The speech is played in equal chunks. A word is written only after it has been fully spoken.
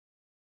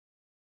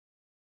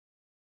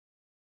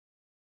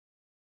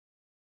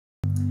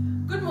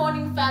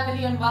morning,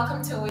 family, and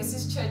welcome to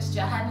Oasis Church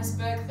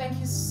Johannesburg. Thank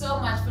you so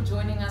much for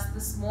joining us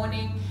this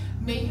morning.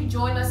 May you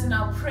join us in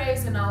our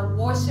praise and our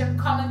worship.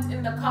 Comment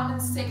in the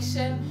comments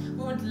section.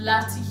 We would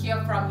love to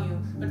hear from you.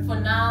 But for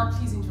now,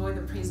 please enjoy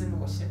the praise and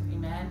worship.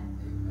 Amen.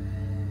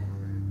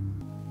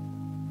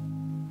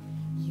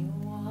 You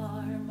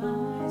are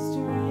my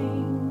strength.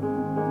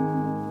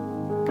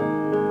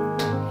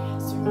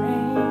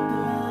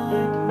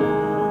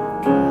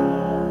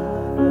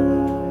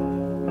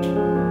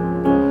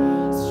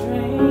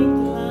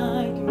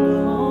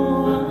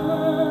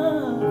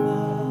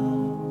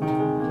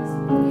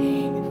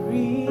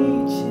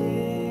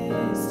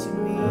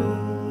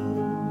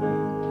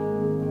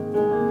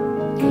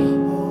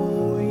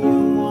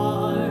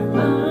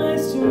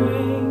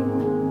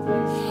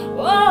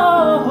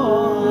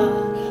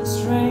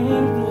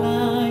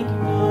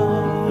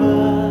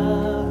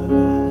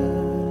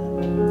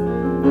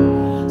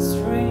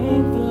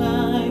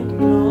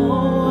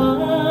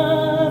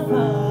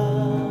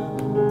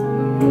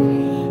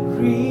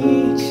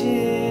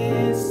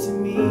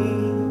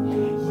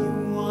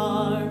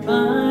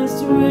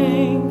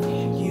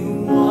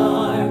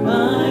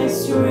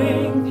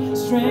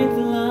 Strength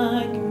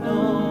like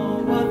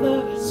no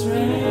other.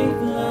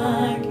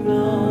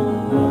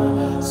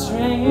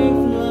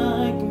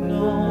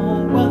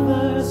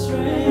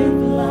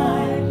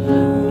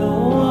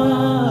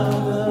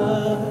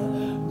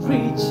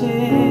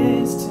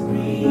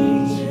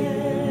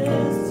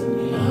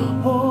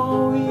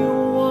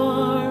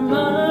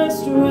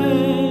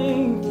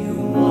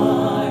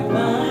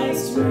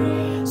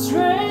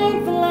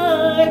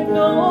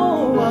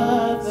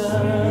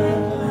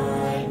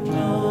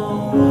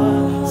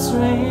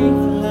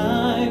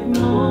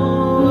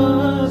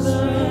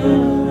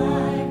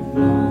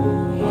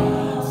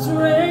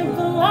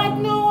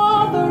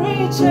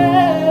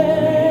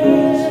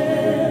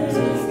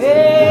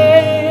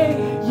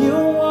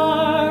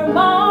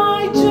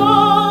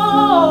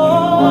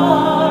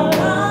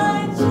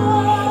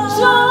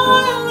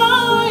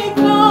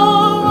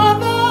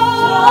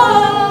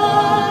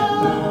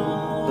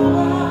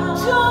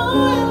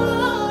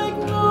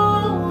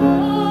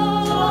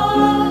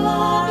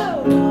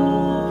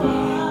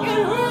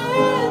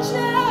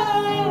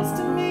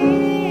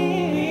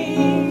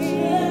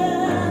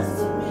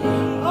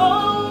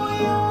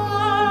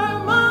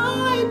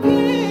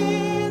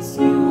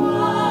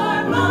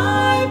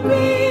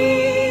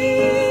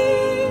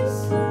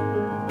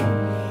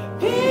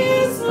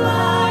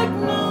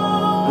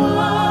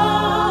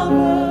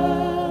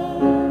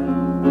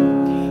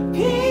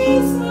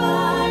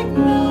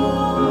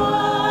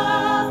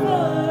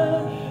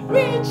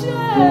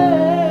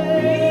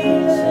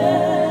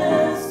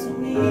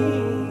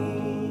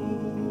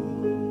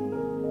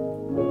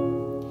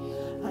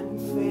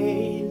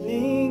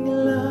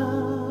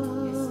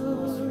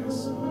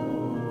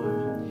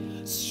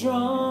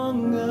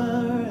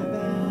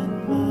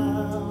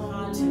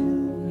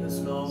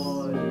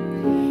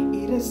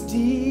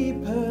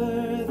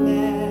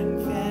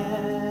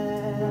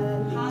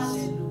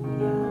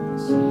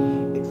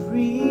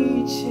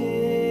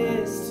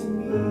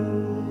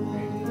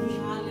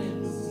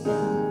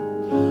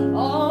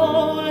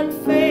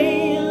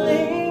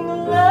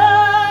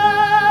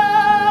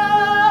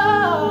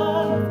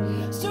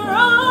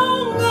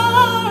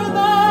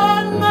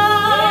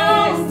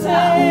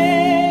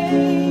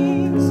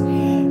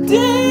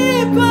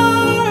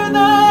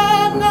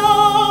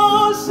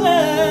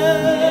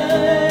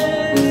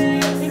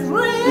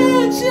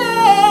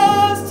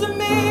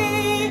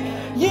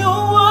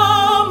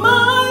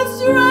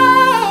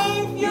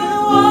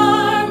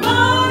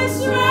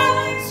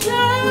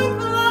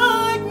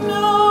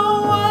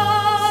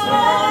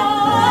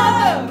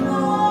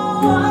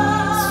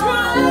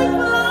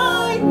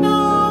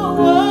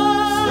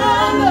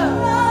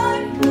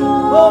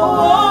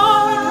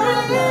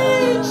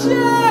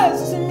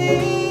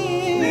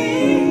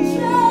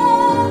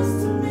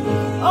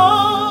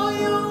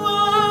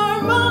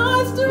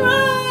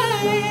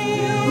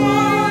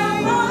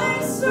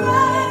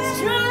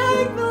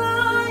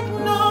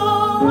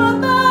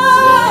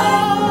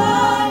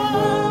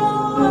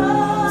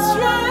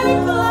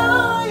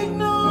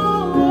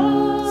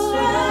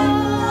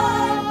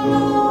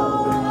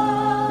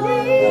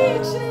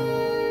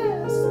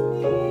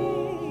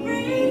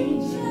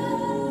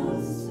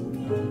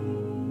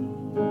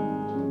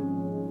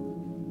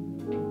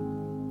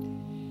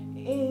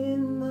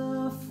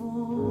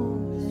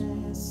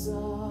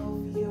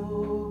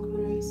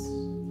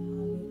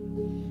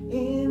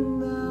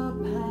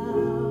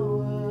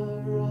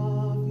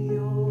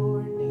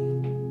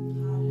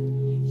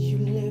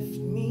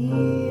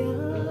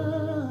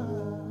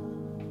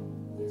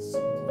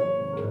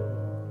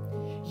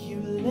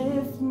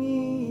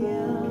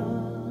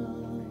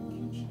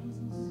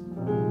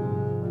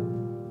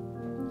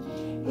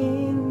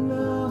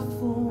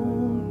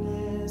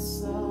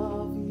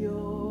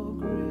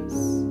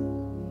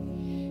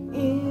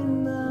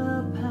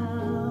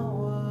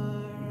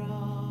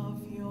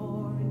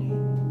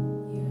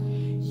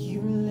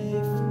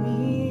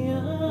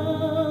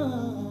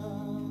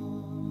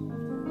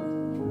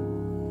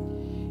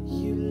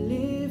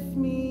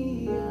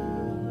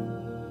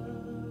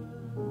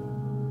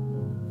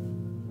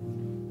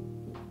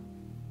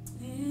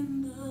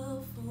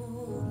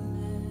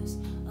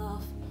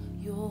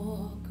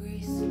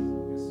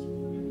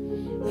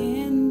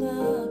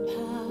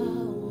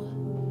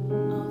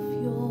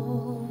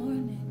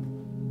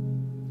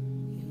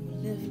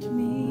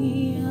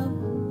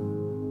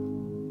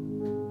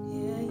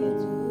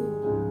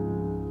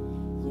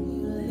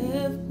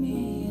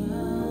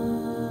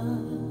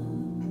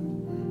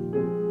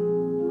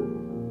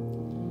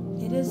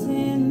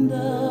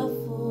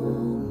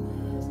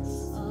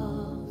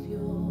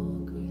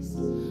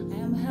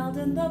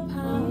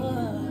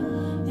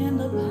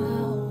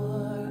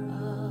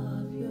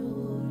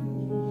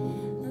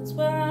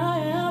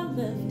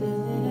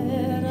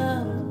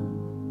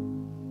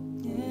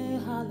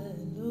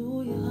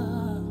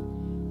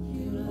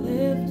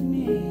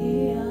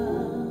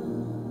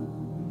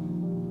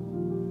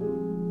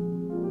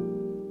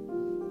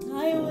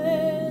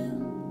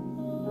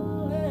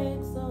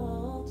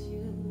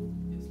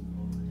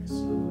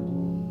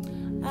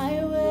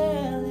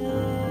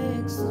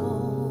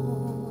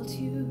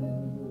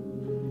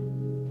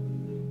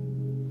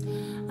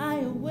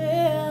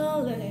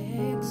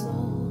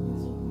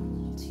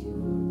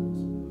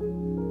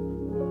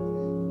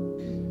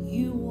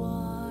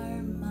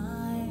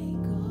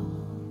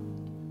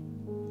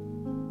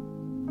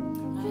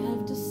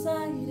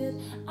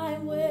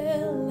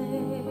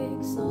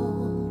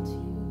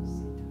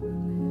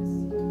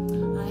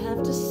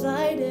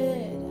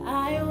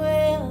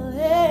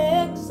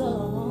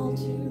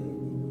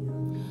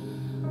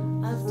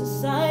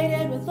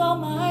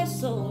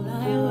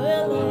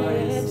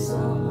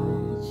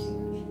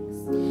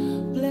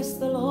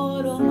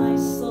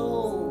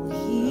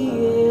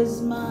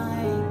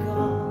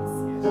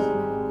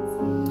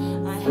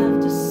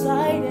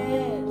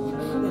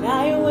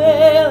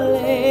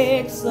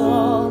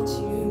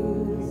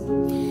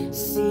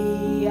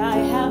 I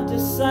have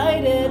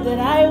decided that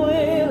I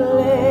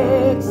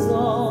will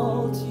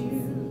exalt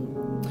you.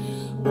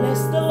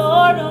 Bless the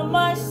Lord, oh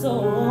my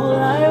soul,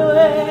 I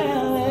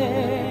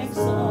will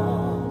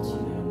exalt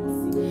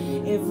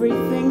you.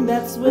 Everything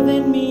that's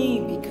within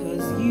me,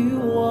 because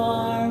you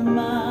are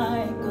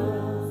my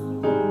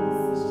God.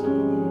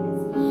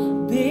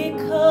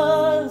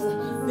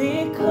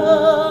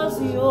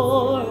 Because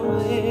you're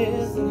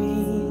with me.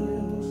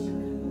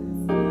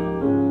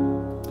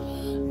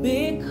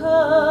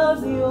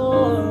 Because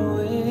you're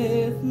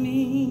with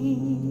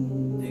me.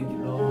 Thank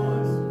you,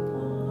 Lord.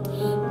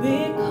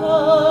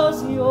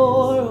 Because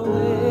you're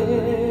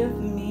with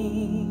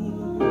me,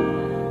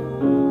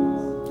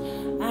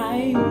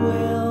 I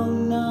will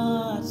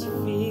not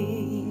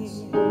fear.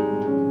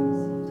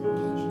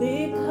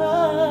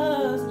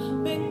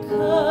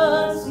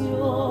 Because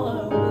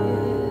you're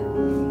with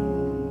me.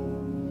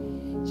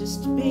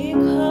 Just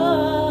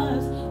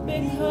because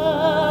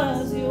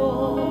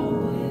you're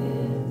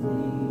with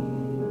me.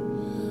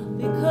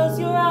 Because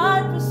you're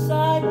right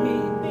beside me.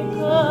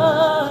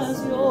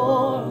 Because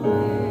you're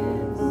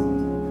with me.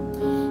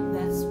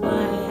 That's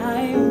why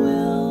I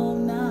will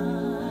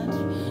not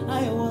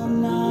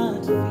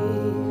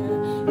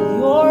fear.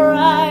 You're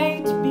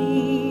right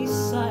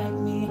beside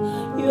me.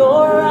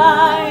 You're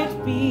right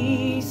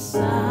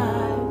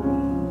beside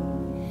me.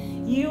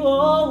 You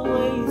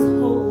always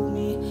hold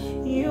me.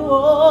 You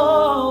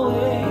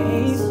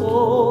always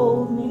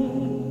hold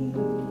me.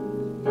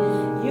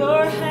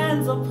 Your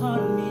hands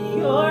upon me.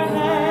 Your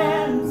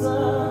hands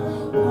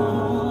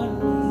upon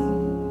me.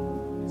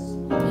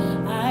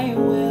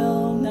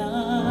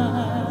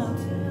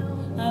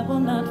 I will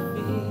not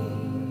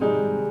fear.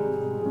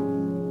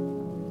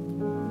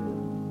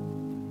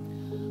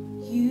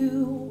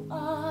 You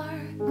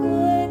are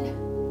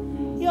good.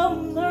 Your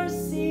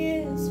mercy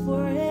is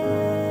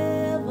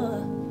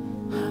forever.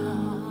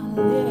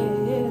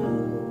 Hallelujah.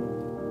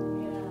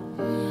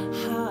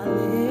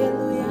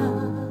 Hallelujah.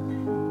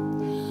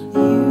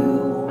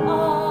 You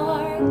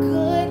are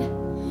good.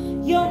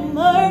 Your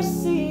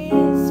mercy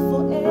is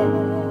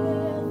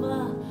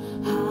forever.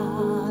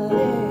 Hallelujah.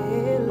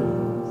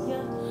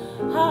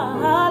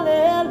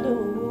 Hallelujah.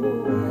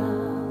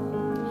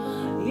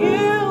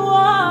 You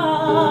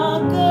are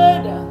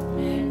good.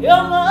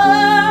 Your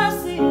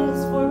mercy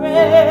is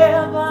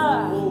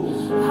forever.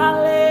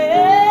 Hallelujah.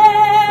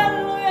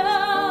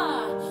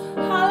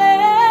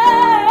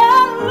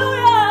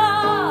 Hallelujah.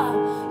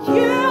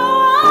 You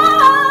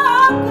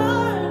are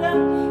good.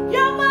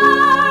 Your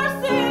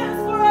mercy is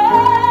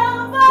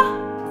forever.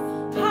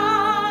 Hallelujah.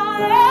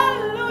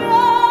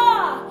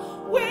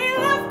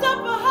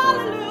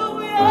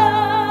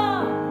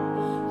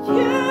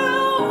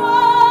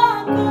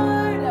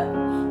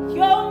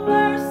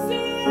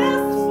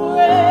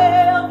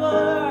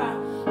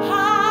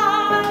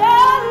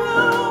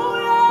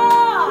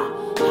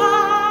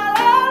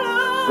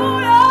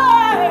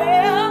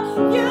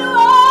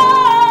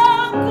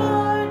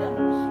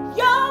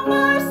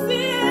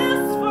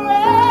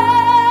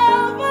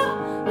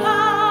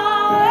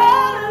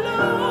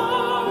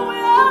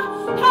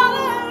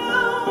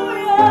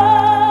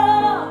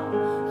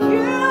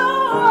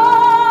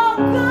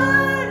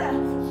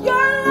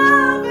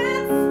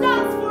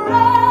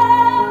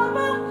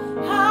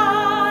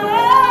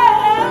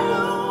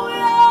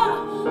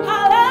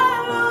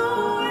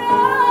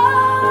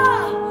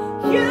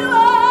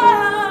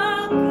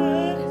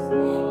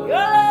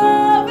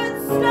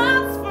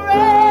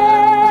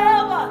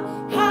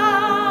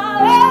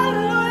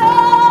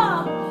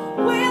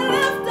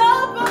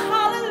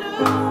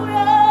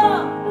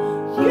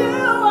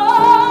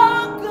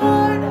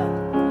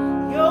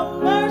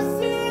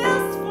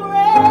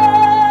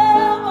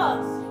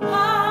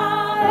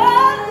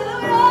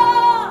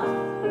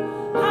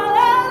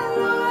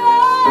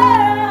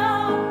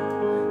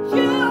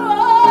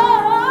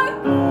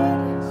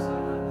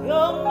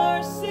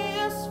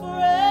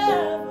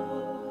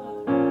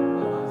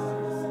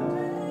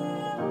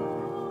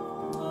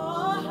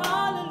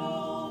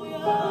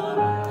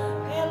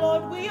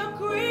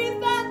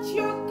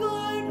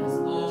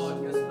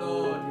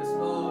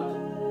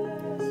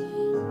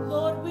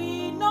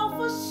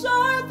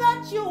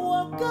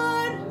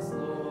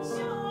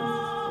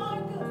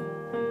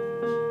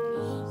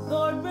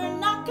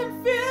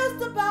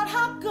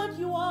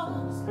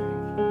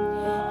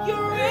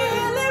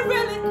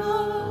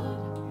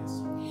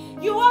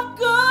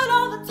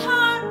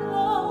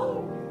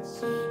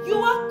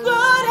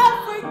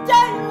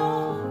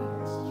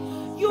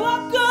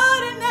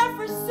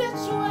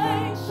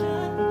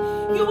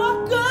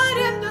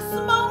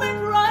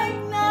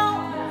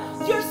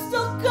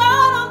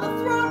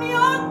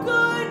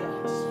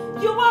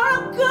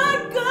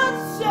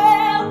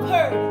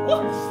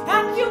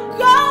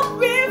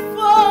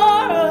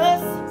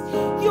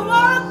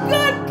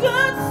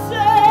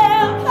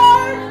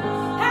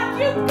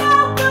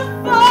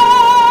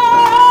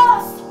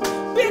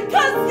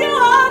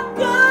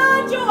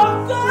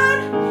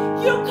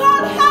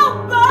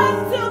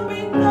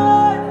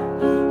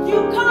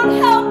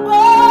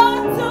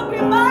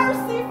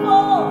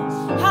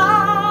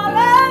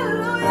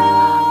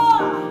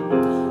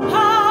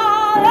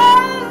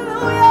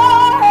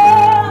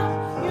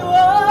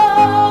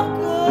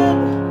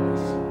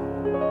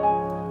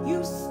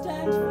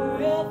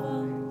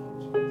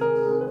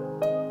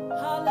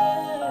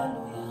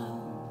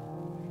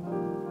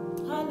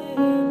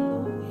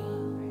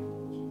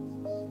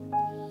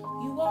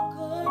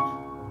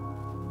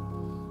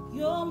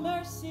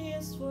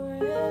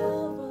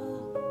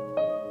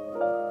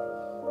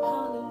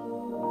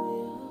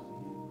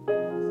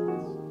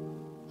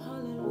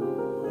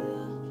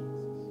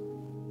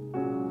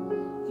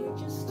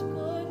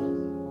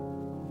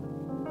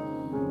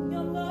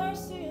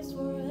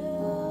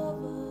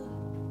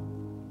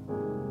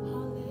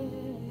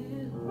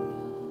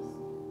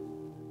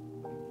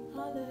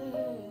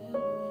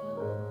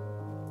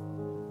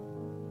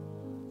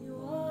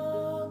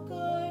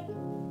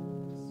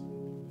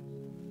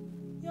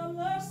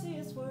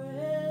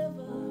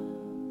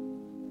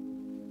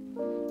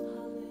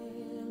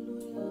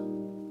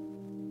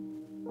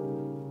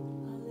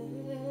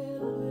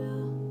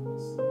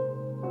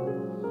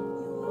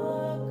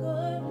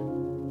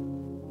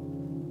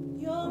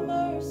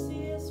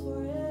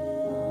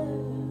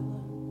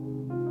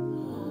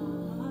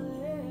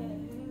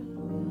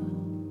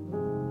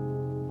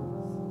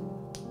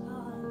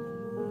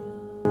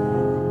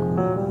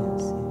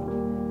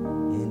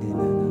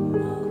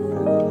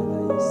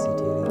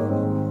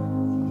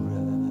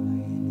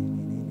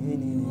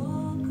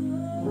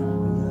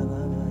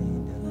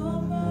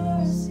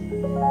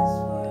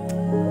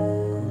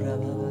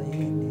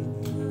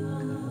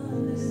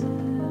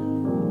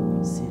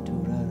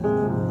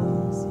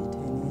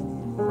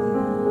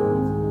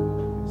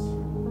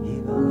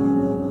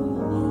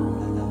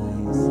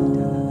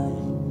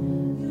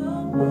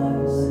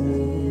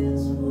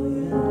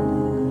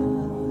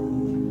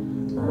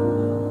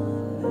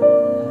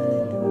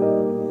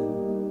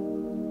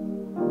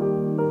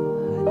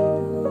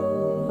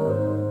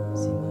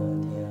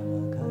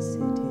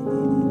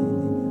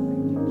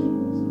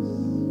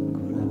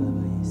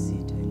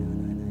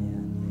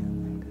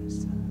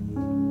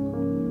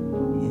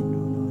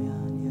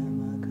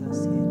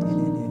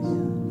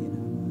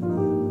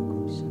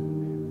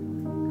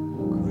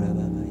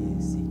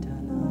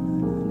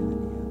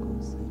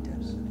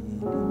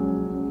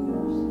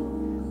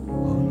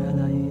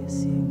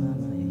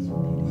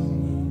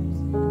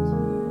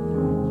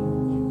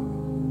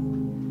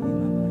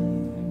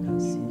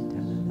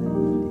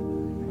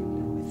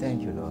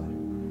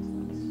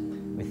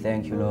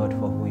 you, Lord,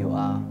 for who you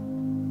are,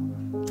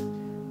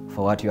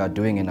 for what you are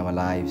doing in our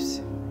lives.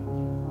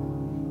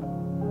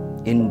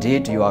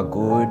 Indeed, you are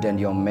good and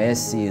your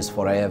mercy is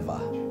forever.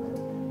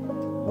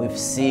 We've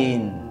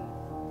seen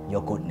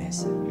your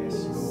goodness.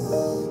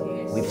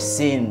 We've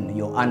seen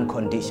your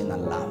unconditional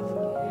love.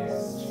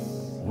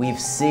 We've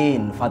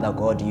seen, Father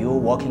God, you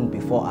walking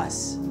before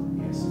us,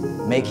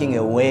 making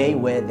a way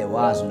where there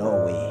was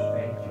no way.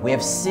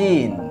 We've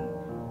seen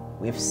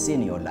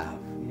your love.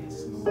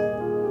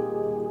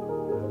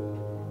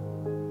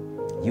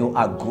 You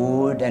are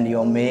good and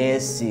your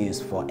mercy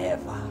is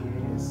forever.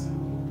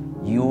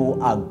 You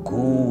are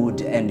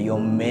good and your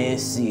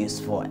mercy is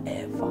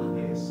forever.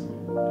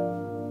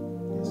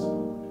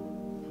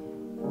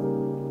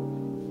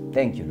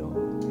 Thank you,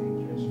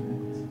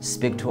 Lord.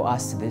 Speak to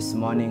us this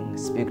morning.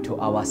 Speak to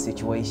our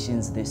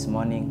situations this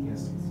morning.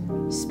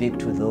 Speak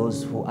to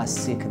those who are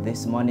sick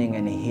this morning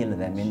and heal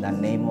them in the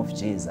name of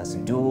Jesus.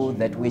 Do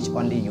that which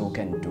only you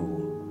can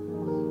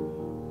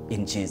do.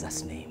 In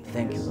Jesus' name.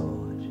 Thank you,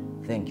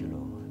 Lord. Thank you,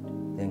 Lord.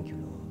 Thank you,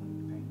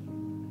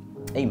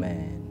 Lord.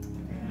 Amen.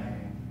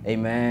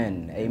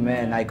 Amen.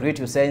 Amen. I greet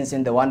you, saints,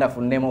 in the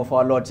wonderful name of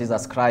our Lord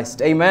Jesus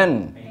Christ.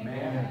 Amen.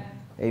 Amen.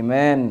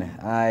 Amen.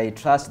 I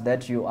trust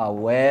that you are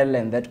well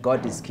and that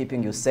God is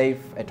keeping you safe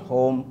at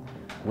home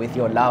with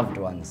your loved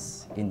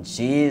ones. In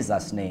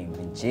Jesus' name.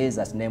 In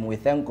Jesus' name. We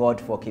thank God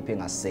for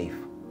keeping us safe.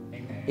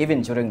 Amen.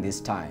 Even during this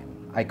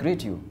time. I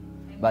greet you,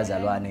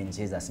 Bazalwane, in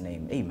Jesus'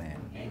 name. Amen.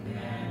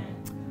 Amen.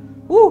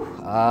 Woo.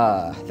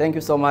 Thank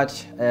you so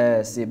much,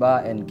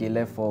 Siba and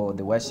Gile, for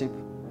the worship.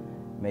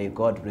 May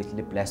God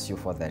richly bless you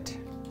for that.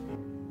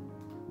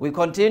 We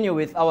continue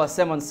with our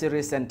sermon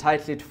series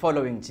entitled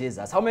Following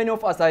Jesus. How many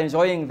of us are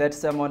enjoying that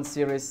sermon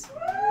series?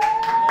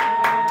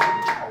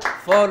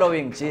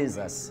 Following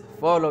Jesus.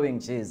 Following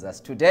Jesus.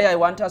 Today I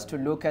want us to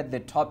look at the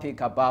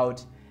topic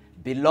about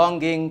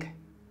belonging,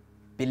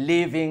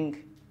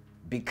 believing,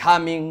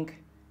 becoming,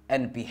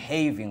 and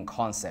behaving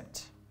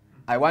concept.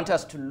 I want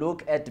us to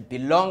look at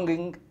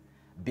belonging,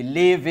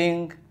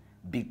 believing,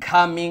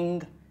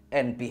 becoming,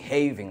 and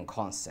behaving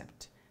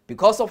concept.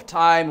 Because of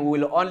time, we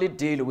will only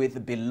deal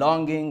with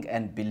belonging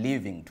and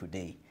believing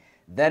today.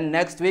 Then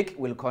next week,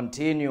 we'll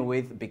continue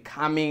with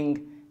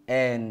becoming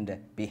and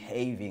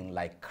behaving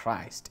like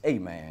Christ.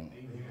 Amen.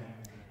 Amen.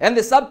 And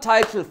the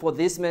subtitle for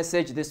this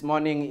message this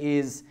morning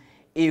is,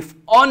 If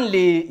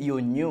Only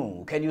You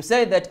Knew. Can you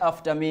say that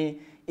after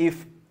me?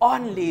 If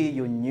only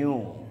you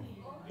knew.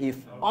 If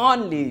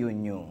only you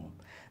knew.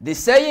 The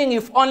saying,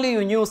 if only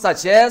you knew,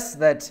 suggests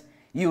that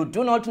you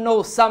do not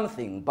know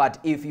something, but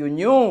if you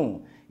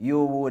knew,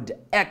 you would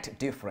act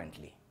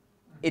differently.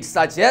 It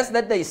suggests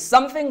that there is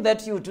something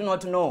that you do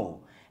not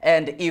know,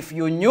 and if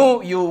you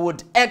knew, you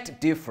would act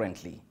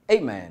differently.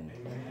 Amen.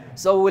 Amen.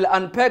 So we'll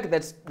unpack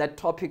that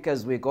topic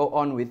as we go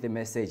on with the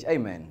message.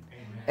 Amen.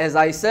 Amen. As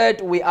I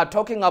said, we are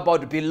talking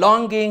about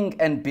belonging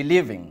and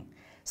believing.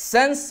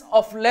 Sense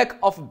of lack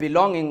of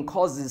belonging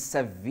causes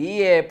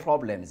severe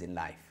problems in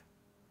life.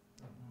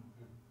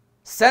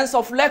 Sense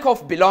of lack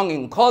of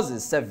belonging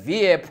causes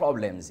severe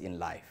problems in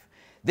life.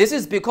 This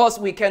is because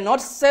we cannot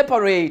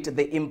separate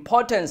the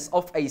importance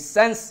of a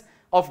sense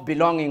of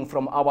belonging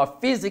from our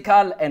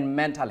physical and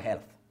mental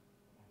health.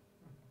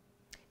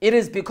 It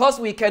is because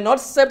we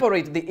cannot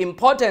separate the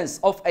importance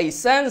of a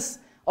sense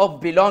of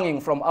belonging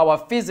from our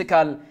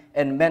physical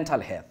and mental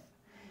health.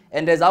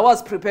 And as I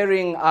was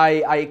preparing,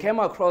 I came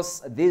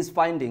across these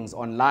findings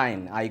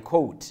online. I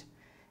quote,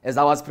 as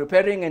I was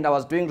preparing and I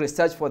was doing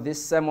research for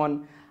this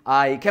sermon,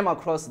 I came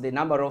across the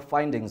number of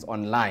findings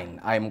online.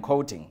 I am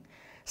quoting.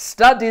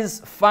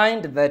 Studies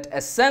find that a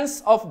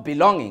sense of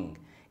belonging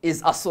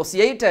is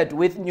associated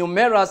with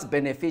numerous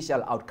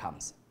beneficial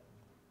outcomes.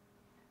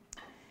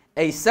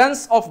 A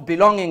sense of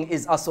belonging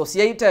is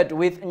associated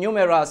with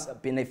numerous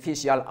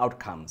beneficial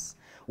outcomes,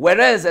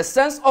 whereas a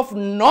sense of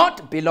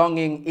not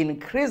belonging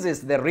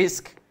increases the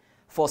risk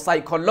for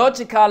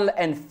psychological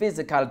and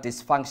physical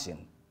dysfunction.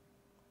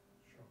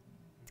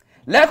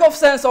 Lack of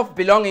sense of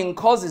belonging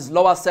causes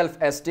lower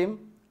self-esteem,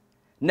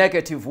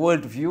 negative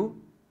worldview,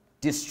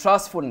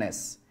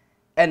 distrustfulness,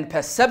 and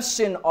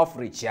perception of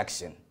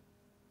rejection.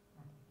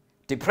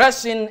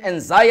 Depression,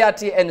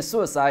 anxiety, and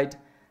suicide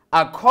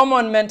are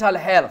common mental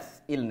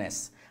health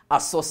illness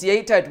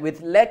associated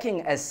with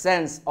lacking a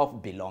sense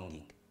of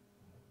belonging.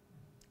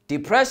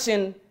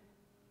 Depression,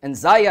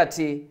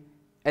 anxiety,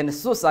 and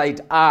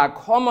suicide are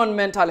common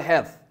mental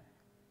health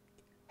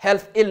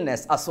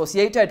illness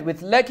associated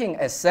with lacking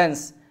a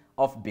sense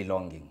of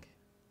belonging.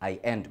 I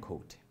end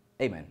quote.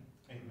 Amen.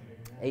 Amen.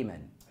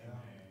 Amen.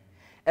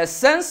 A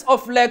sense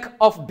of lack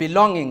of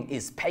belonging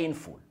is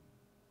painful.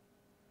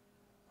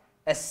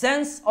 A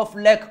sense of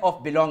lack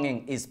of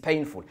belonging is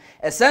painful.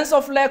 A sense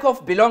of lack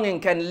of belonging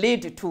can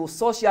lead to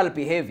social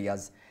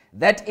behaviors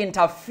that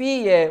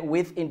interfere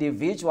with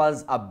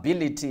individuals'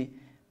 ability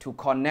to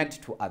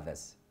connect to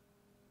others,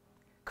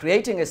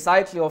 creating a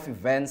cycle of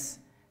events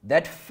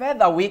that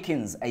further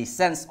weakens a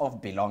sense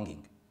of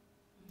belonging.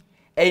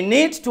 A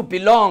need to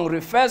belong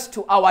refers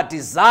to our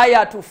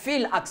desire to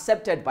feel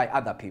accepted by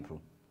other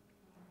people.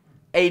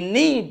 A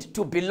need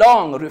to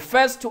belong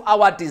refers to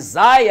our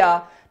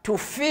desire to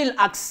feel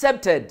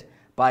accepted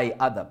by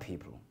other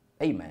people.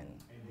 Amen.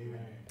 Amen.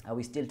 Are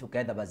we still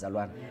together,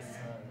 Bazalwan? Yes.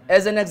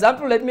 As an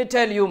example, let me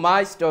tell you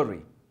my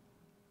story.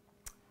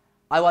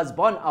 I was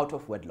born out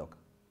of wedlock.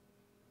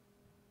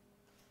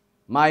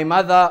 My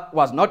mother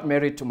was not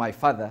married to my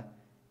father,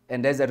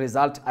 and as a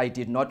result, I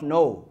did not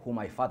know who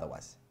my father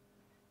was.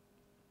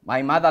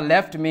 My mother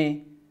left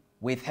me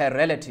with her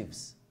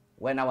relatives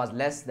when I was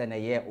less than a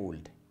year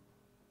old.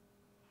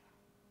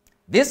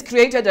 This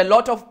created a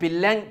lot of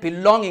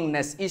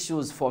belongingness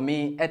issues for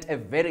me at a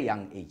very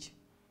young age.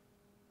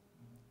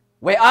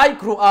 Where I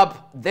grew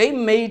up, they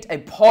made a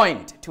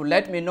point to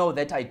let me know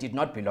that I did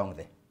not belong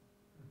there.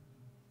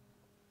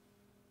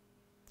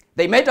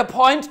 They made a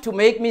point to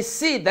make me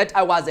see that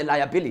I was a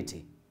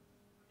liability.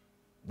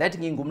 That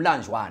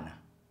ngingumlanjwana,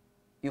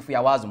 if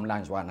uyawazi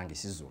umlanjwana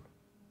ngesizulu.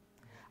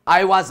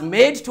 I was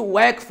made to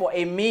work for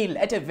a meal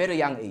at a very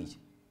young age.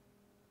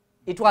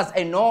 It was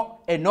a no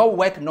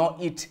work, no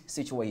eat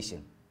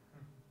situation.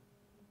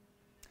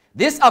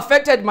 This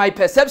affected my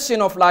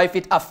perception of life.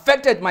 It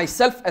affected my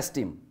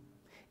self-esteem.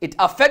 It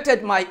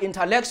affected my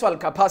intellectual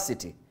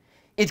capacity.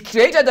 It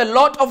created a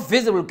lot of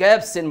visible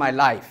gaps in my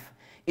life.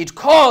 It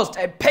caused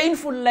a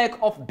painful lack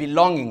of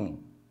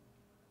belonging.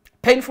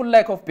 Painful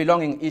lack of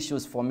belonging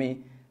issues for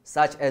me,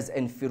 such as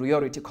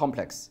inferiority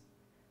complex.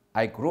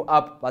 I grew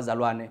up,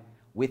 Bazalwane,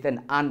 with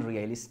an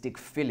unrealistic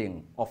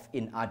feeling of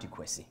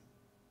inadequacy.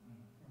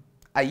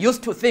 I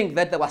used to think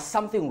that there was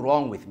something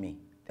wrong with me.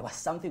 There was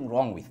something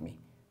wrong with me.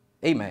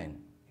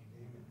 Amen.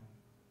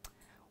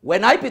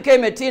 When I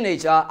became a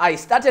teenager, I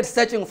started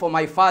searching for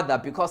my father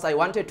because I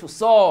wanted to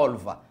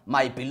solve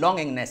my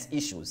belongingness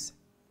issues.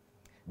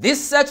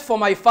 This search for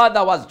my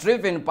father was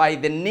driven by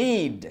the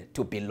need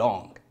to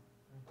belong.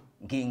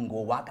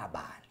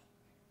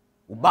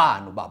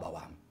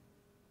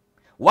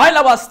 While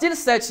I was still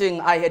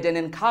searching, I had an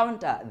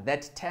encounter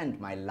that turned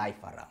my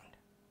life around.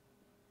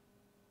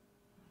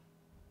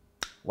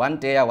 One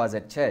day I was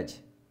at church,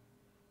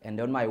 and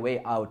on my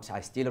way out, I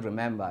still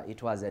remember,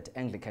 it was at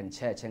Anglican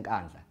Church in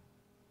Nkandla.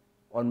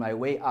 On my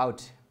way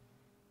out,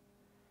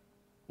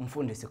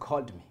 Mfundisi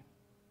called me,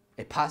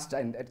 a pastor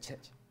in that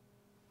church.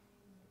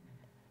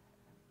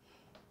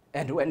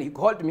 And when he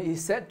called me, he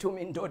said to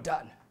me,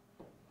 Ndodana.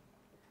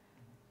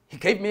 He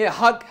gave me a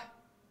hug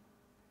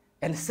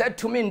and said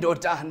to me,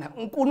 Ndodana,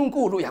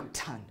 uNkulunkulu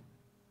uyakuthanda.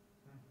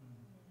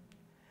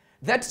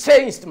 That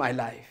changed my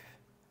life.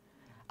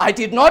 I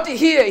did not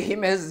hear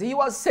him as he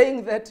was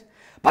saying that,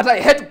 but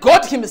I heard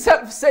God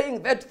himself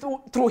saying that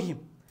through him.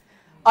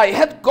 I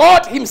heard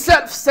God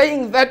himself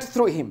saying that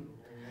through him.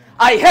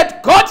 I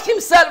heard God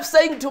himself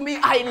saying to me,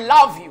 I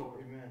love you.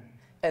 Amen.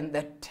 And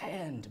that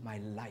turned my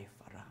life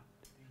around.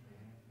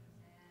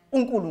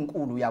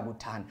 uNkulunkulu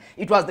uyakuthanda.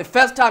 It was the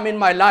first time in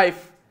my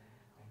life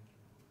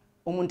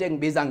umuntu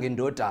engibiza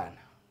ngendodana.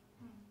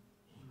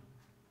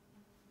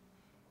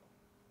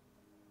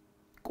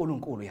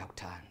 uNkulunkulu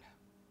uyakuthanda.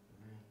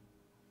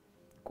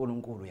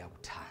 uNkulunkulu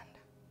uyakuthanda.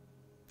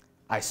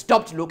 I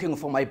stopped looking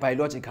for my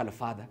biological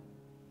father,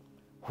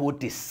 who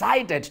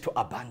decided to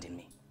abandon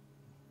me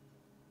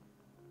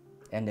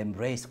and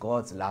embrace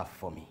God's love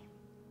for me.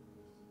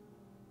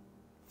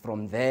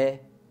 From there,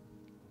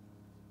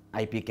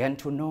 I began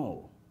to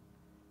know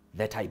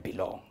that I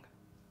belong.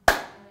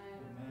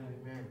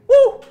 Amen.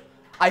 Woo!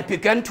 I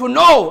began to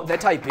know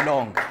that I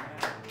belong.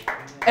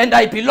 And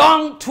I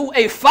belong to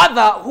a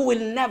father who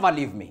will never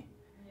leave me.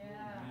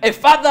 Yeah. A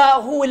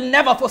father who will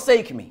never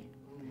forsake me.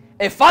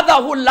 A father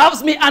who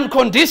loves me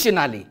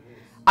unconditionally.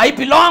 I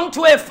belong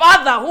to a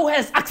father who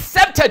has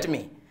accepted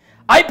me.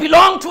 I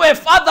belong to a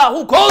father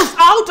who goes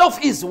out of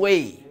his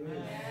way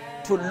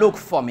to look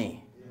for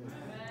me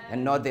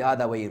and not the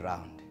other way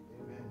around.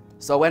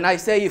 So when I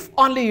say, if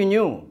only you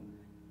knew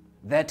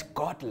that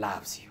God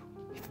loves you,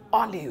 if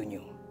only you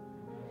knew.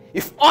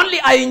 If only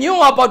I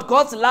knew about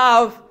God's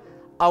love,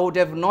 I would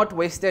have not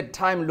wasted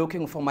time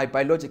looking for my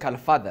biological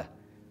father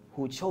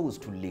who chose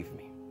to leave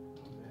me.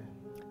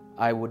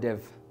 I would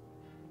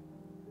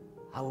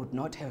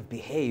not have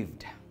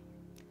behaved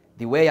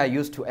the way I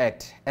used to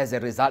act as a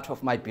result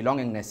of my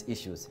belongingness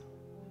issues.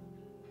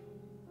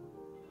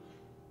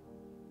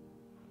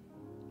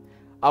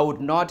 I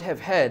would not have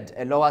had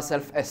a lower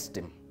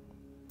self-esteem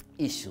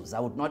issues.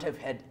 I would not have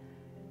had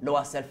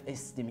lower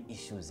self-esteem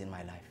issues in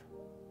my life.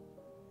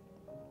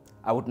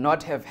 I would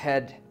not have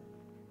had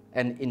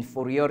an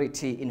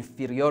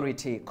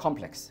inferiority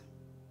complex.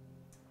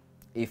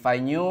 If I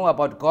knew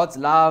about God's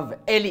love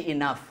early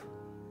enough,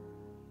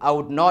 I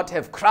would not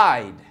have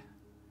cried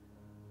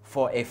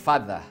for a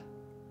father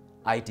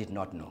I did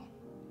not know.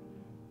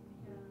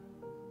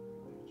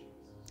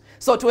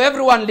 So to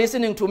everyone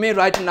listening to me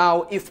right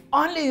now, if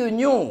only you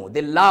knew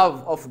the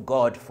love of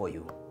God for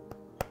you.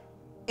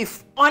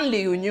 If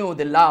only you knew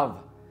the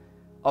love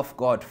of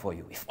God for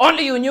you. If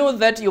only you knew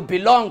that you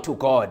belong to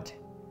God.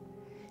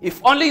 If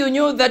only you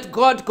knew that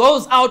God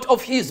goes out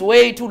of his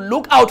way to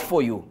look out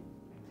for you.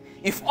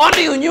 If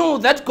only you knew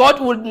that God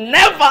would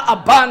never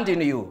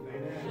abandon you.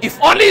 If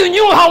only you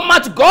knew how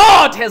much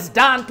God has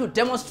done to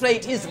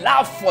demonstrate his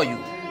love for you.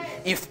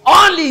 If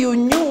only you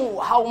knew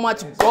how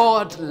much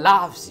God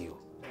loves you.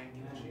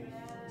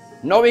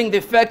 Knowing the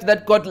fact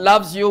that God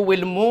loves you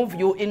will move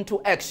you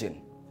into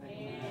action.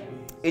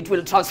 It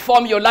will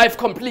transform your life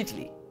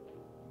completely.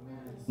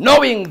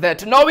 Knowing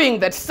that,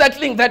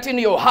 settling that in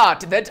your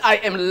heart, that I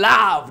am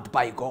loved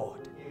by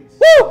God.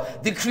 Woo!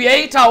 The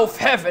creator of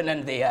heaven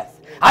and the earth.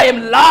 I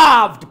am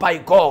loved by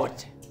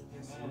God.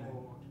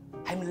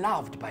 I'm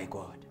loved by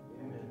God.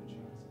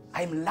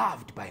 I'm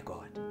loved by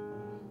God.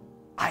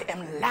 I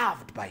am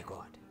loved by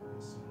God.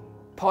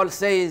 Paul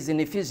says in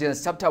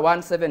Ephesians chapter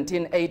 1,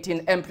 17,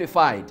 18,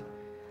 Amplified,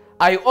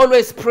 I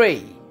always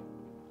pray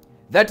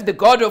that the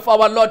God of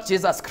our Lord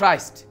Jesus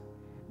Christ,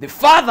 the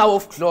Father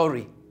of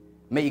glory,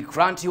 may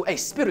grant you a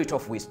spirit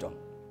of wisdom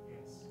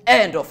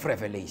and of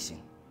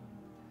revelation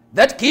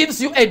that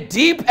gives you a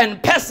deep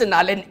and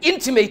personal and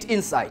intimate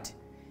insight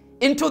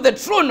into the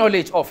true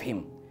knowledge of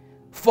him.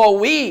 For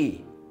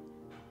we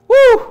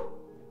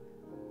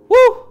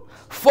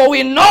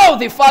know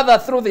the Father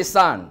through the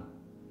Son.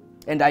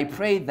 And I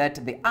pray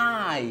that the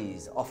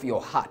eyes of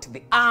your heart,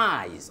 the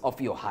eyes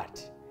of your heart,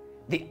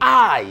 the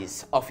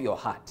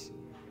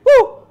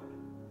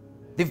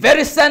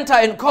very center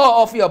and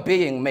core of your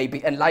being may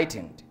be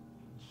enlightened,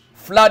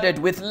 flooded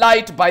with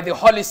light by the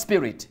Holy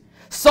Spirit,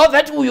 so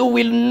that you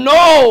will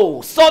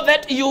know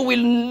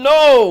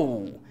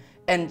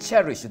and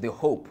cherish the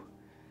hope,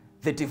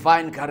 the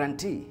divine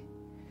guarantee,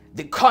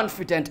 the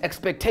confident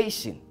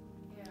expectation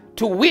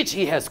to which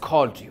he has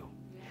called you,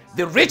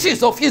 the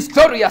riches of his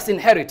glorious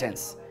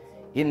inheritance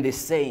in the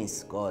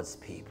saints, God's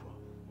people.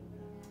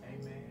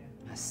 Amen.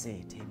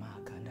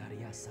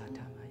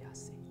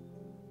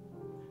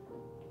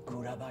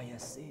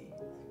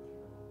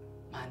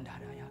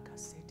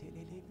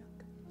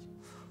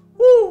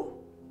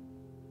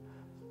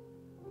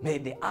 May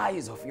the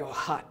eyes of your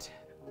heart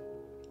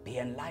be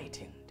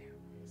enlightened.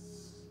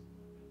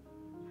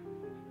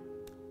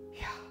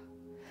 Yeah.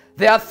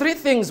 There are three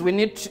things we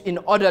need in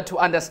order to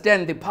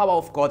understand the power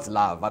of God's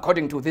love.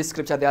 According to this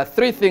scripture, there are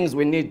three things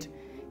we need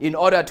in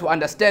order to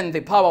understand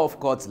the power of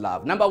God's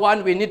love. Number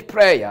one, we need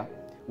prayer,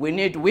 we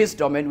need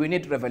wisdom, and we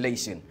need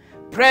revelation.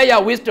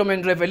 Prayer, wisdom,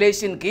 and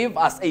revelation give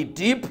us a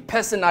deep,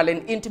 personal,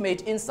 and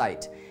intimate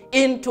insight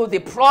into the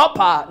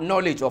proper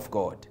knowledge of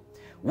God.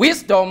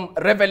 Wisdom,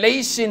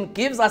 revelation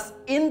gives us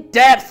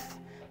in-depth,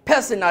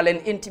 personal,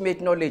 and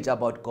intimate knowledge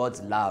about God's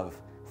love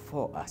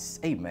for us.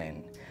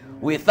 Amen.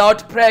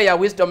 Without prayer,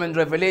 wisdom, and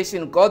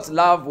revelation, God's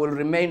love will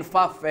remain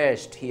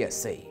far-fetched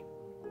hearsay.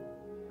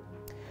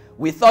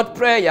 Without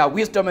prayer,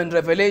 wisdom, and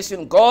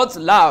revelation, God's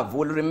love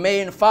will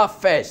remain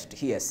far-fetched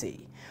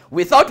hearsay.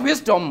 Without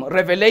wisdom,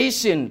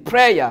 revelation,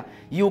 prayer,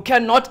 you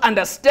cannot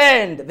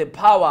understand the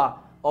power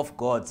of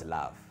God's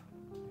love.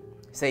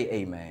 Say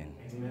amen.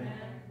 Amen.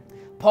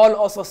 Paul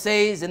also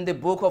says in the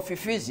book of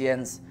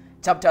Ephesians,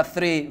 chapter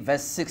 3,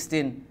 verse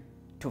 16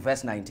 to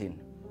verse 19,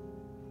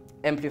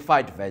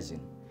 Amplified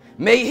Version.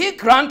 May he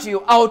grant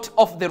you out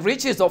of the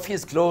riches of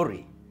his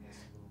glory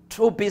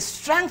to be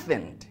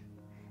strengthened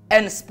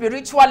and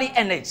spiritually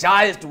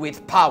energized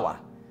with power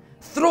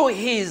through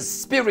his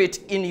spirit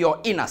in your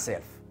inner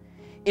self,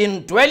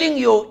 indwelling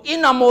your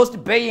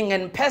innermost being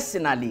and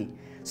personally,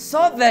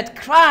 so that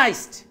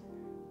Christ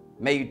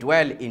may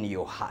dwell in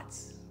your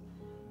hearts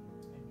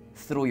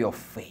through your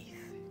faith.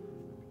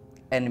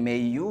 And may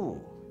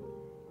you,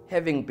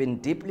 having been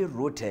deeply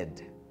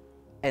rooted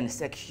and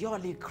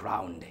securely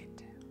grounded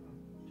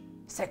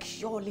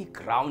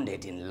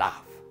in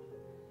love,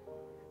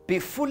 be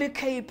fully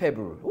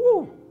capable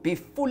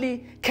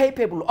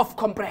of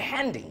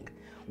comprehending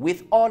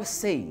with all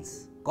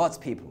saints, God's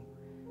people,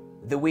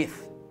 the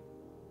width,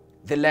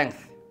 the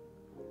length,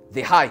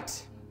 the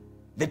height,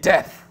 the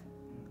depth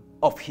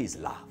of his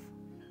love.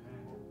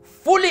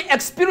 Fully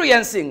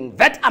experiencing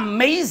that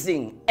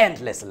amazing,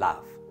 endless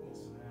love.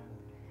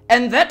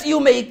 And that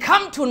you may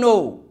come to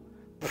know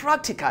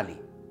practically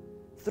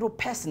through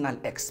personal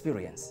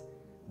experience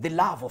the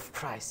love of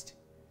Christ,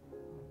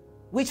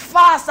 which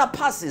far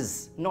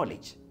surpasses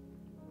knowledge.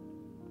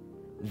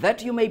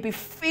 That you may be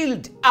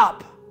filled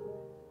up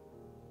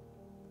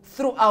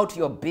throughout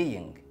your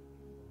being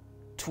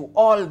to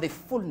all the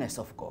fullness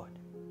of God,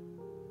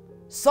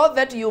 so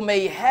that you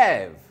may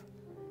have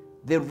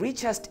the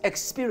richest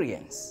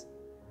experience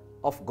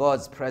of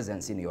God's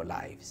presence in your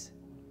lives,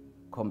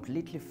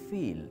 completely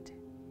filled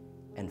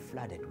and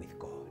flooded with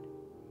God.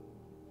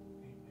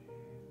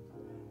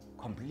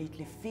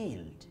 Completely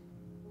filled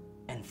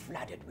and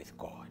flooded with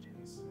God.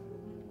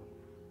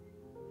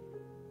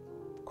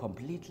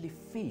 Completely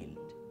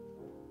filled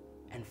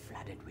and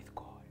flooded with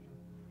God.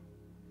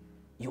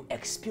 You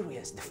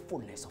experience the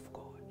fullness of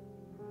God.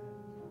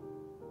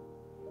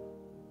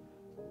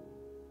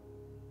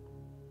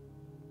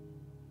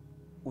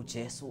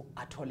 uJesu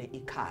athole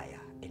ikhaya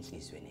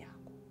enhlizweni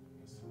yakho.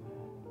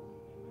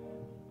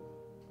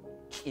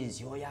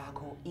 Inhliziyo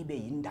yakho ibe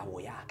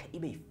yindawo yakhe,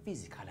 ibe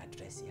yi-physical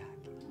address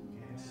yakhe.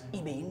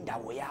 Ibe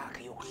yindawo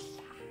yakhe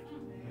yokuhlala.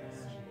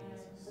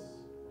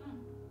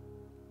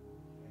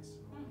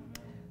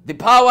 the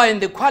power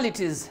and the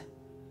qualities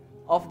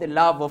of the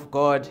love of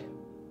God.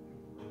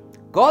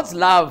 God's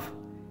love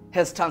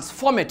has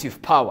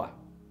transformative power.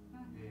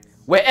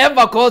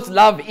 Wherever God's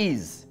love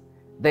is,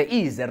 there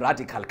is a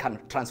radical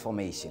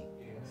transformation.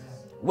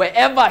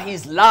 Wherever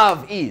his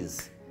love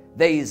is,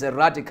 there is a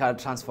radical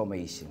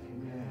transformation.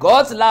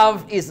 God's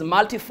love is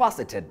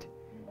multifaceted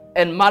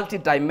and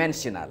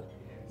multidimensional.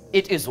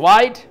 It is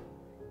wide,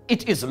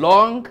 it is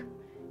long,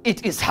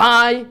 it is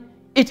high,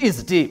 it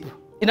is deep.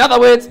 In other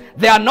words,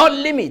 there are no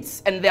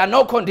limits and there are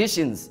no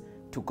conditions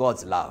to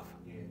God's love.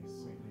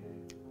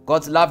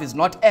 God's love is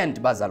not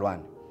earned,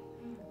 Bazalwan.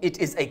 It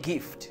is a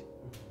gift.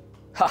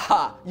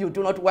 Haha, you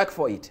do not work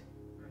for it,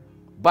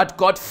 but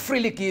God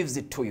freely gives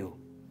it to you.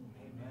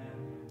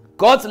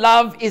 God's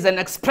love is an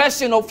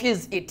expression of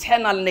his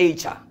eternal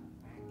nature.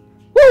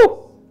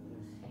 Woo!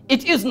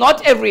 It is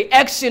not a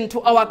reaction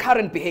to our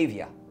current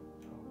behavior.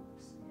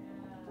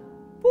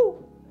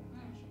 Woo!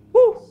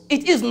 Woo!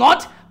 It is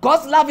not,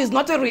 God's love is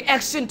not a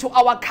reaction to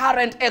our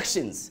current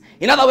actions.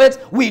 In other words,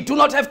 we do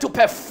not have to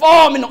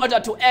perform in order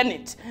to earn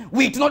it.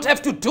 We do not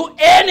have to do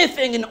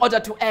anything in order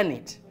to earn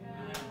it.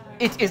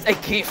 It is a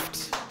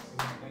gift.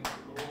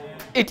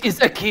 It is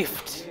a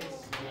gift.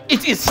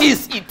 It is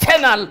his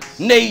eternal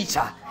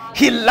nature.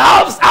 He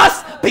loves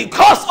us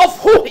because of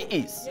who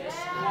he is,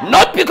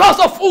 not because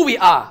of who we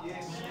are.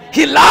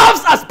 He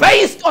loves us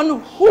based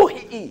on who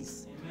he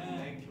is,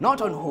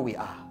 not on who we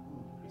are.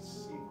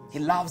 He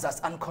loves us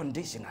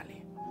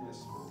unconditionally.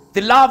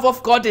 The love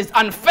of God is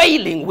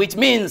unfailing, which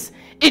means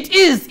it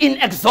is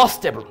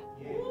inexhaustible.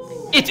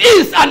 It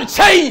is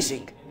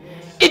unchanging.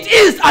 It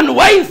is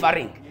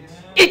unwavering.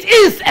 It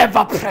is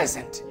ever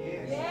present.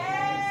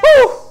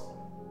 Woo!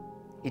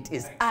 It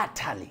is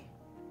utterly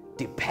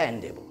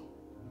dependable.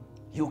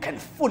 You can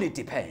fully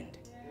depend.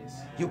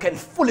 You can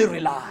fully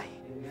rely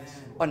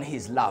on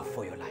his love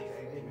for your life.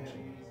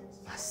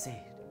 I say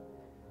it.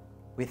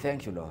 We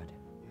thank you, Lord.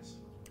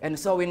 And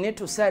so we need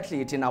to settle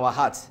it in our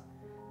hearts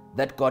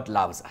that God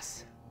loves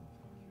us.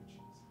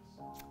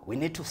 We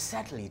need to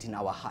settle it in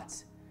our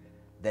hearts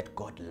that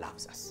God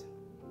loves us.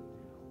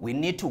 We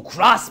need to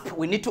grasp,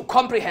 we need to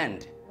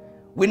comprehend,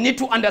 we need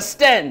to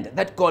understand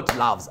that God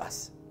loves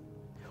us.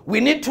 We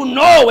need to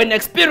know and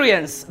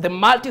experience the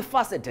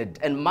multifaceted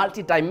and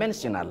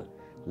multidimensional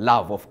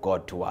love of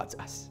God towards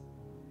us.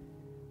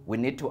 We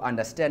need to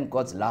understand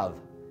God's love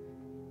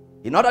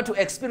in order to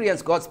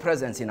experience God's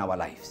presence in our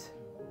lives.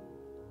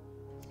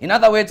 In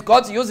other words,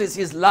 God uses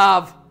his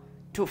love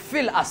to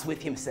fill us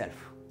with himself.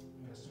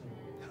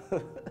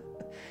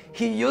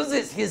 He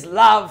uses his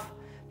love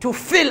to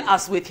fill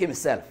us with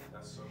himself.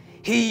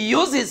 He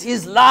uses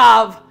his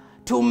love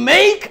to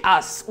make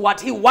us what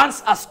he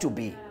wants us to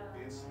be.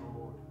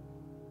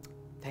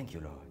 Thank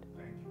you, Lord.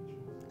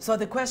 So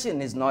the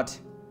question is not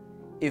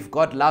if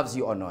God loves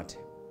you or not,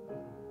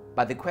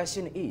 but the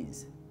question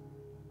is,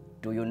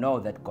 do you know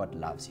that God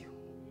loves you?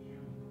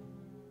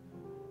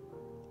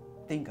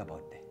 Think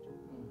about that.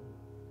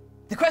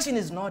 The question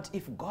is not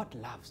if God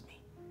loves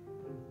me,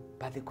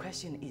 but the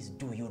question is,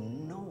 do you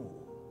know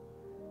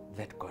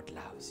that God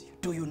loves you?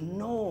 Do you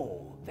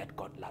know that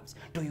God loves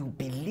you? Do you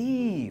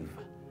believe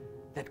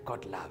that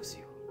God loves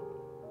you?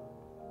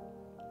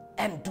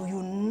 And do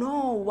you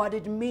know what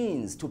it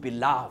means to be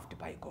loved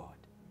by God?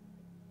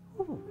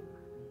 Ooh.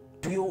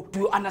 Do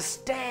you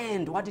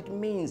understand what it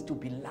means to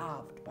be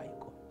loved by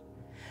God?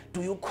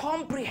 Do you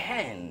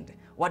comprehend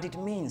what it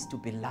means to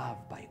be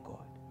loved by God?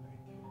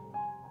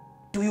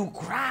 Do you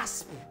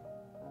grasp?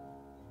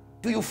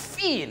 Do you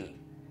feel?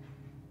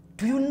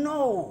 Do you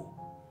know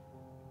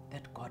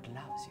that God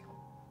loves you?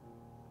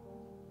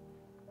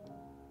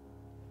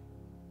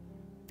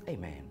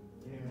 Amen.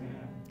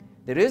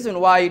 The reason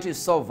why it is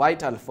so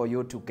vital for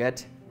you to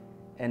get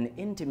an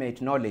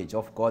intimate knowledge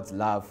of God's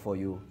love for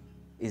you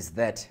is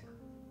that,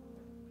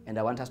 and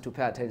I want us to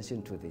pay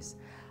attention to this,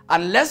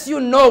 unless you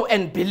know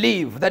and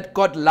believe that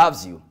God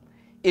loves you,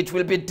 it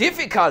will be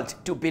difficult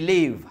to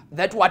believe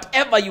that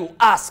whatever you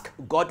ask,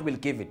 God will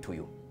give it to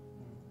you.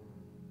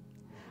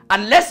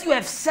 Unless you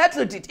have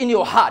settled it in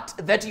your heart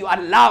that you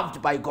are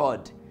loved by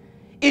God,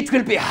 it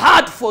will be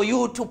hard for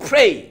you to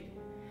pray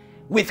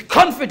with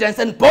confidence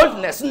and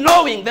boldness,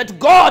 knowing that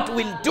God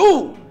will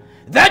do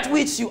that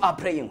which you are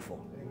praying for.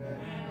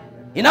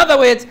 In other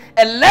words,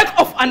 a lack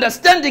of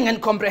understanding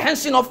and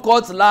comprehension of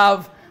God's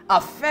love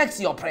affects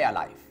your prayer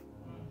life.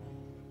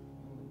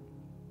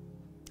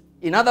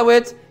 In other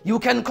words, you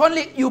can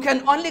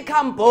only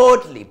come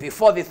boldly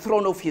before the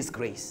throne of his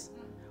grace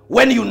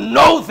when you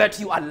know that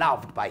you are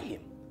loved by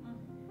him.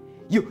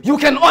 You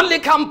can only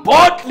come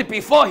boldly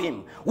before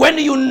him when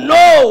you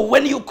know,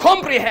 when you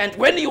comprehend,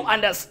 when you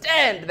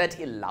understand that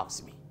he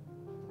loves me.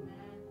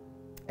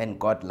 And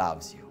God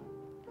loves you.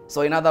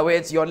 So in other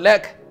words, your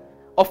lack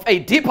of a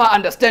deeper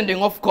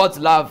understanding of God's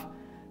love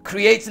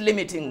creates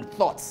limiting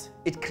thoughts.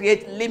 It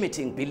creates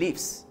limiting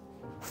beliefs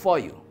for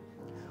you.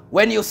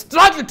 When you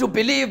struggle to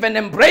believe and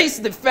embrace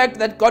the fact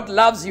that God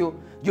loves you,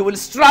 you will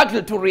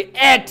struggle to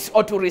react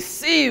or to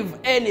receive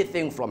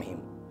anything from him.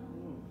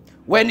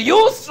 When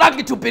you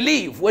struggle to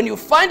believe, when you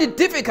find it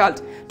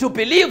difficult to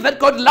believe that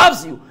God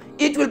loves you,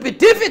 it will be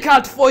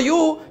difficult for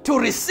you to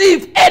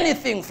receive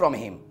anything from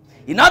him.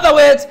 In other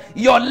words,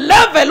 your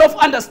level of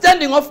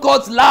understanding of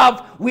God's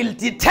love will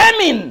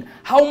determine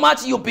how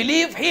much you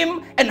believe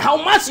him and how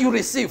much you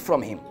receive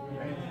from him.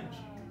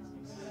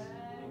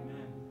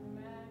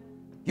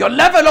 Your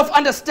level of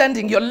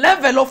understanding, your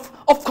level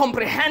of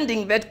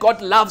comprehending that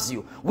God loves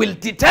you will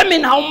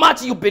determine how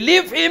much you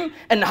believe him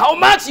and how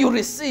much you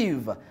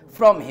receive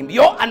from him.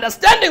 Your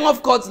understanding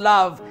of God's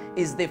love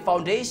is the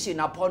foundation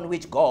upon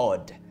which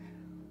God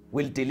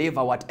will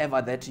deliver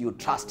whatever that you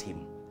trust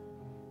him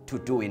to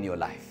do in your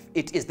life.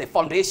 It is the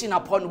foundation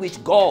upon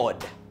which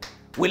God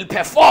will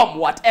perform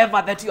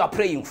whatever that you are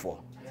praying for.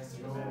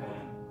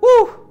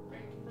 Woo!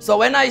 So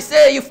when I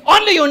say, if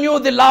only you knew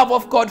the love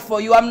of God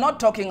for you, I'm not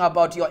talking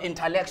about your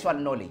intellectual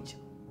knowledge.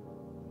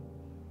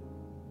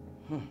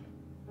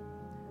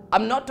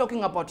 I'm not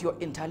talking about your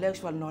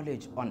intellectual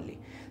knowledge only.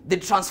 The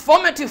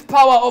transformative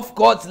power of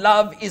God's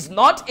love is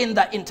not in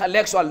the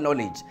intellectual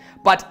knowledge,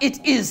 but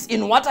it is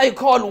in what I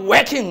call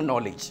working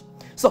knowledge.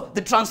 So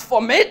the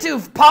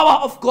transformative power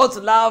of God's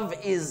love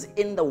is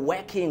in the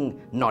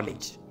working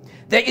knowledge.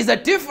 There is a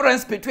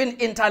difference between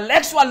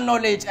intellectual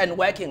knowledge and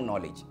working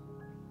knowledge.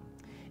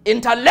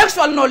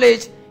 Intellectual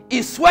knowledge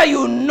is where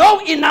you know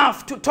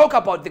enough to talk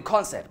about the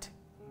concept.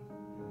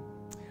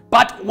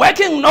 But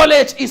working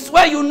knowledge is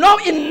where you know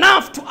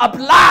enough to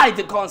apply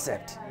the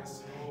concept.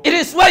 It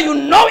is where you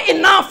know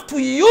enough to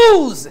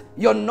use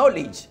your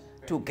knowledge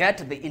to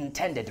get the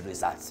intended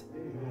results.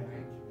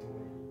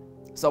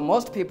 So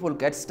most people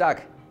get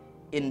stuck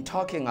in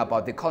talking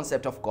about the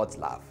concept of God's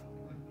love.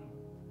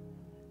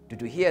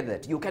 Did you hear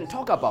that? You can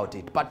talk about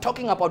it, but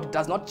talking about it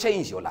does not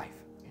change your life.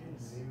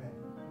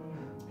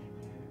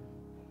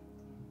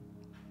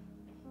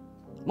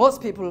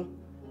 Most people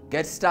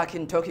get stuck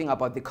in talking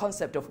about the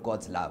concept of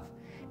God's love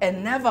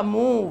and never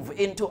move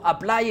into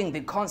applying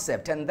the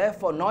concept and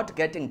therefore not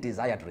getting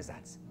desired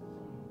results.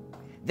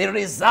 The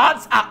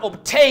results are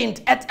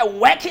obtained at a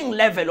working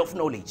level of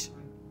knowledge,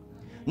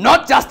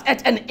 not just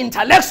at an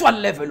intellectual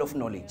level of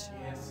knowledge.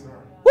 Yes, sir.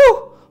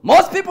 Woo!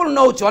 Most people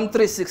know John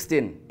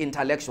 3:16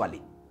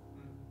 intellectually.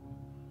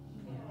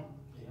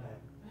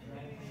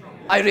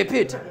 I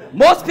repeat,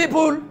 most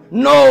people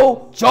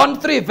know John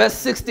 3 verse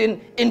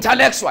 16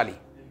 intellectually.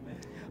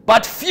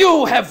 But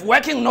few have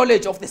working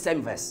knowledge of the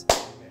same verse.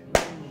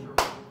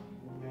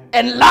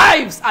 And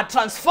lives are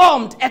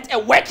transformed at a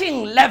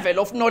working level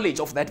of knowledge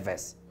of that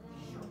verse.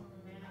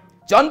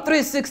 John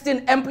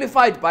 3:16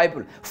 Amplified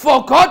Bible.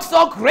 For God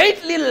so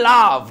greatly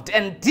loved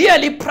and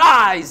dearly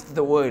prized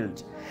the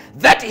world,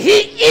 that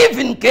he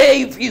even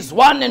gave his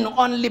one and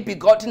only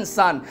begotten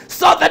Son,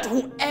 so that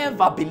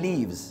whoever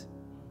believes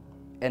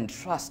and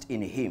trusts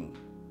in him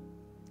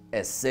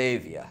as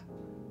Savior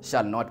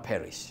shall not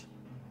perish,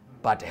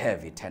 but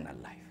have eternal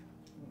life.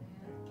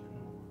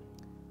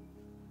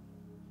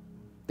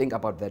 Think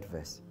about that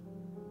verse.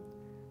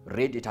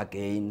 Read it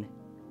again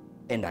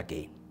and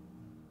again.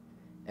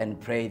 And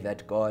pray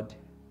that God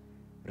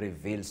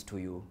reveals to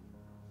you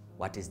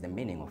what is the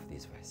meaning of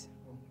this verse.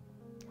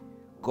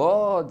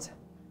 God's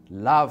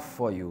love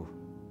for you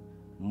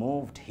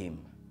moved him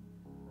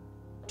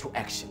to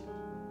action.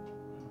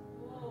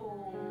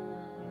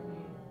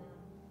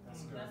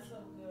 That's good. That's so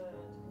good.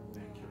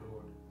 Thank you,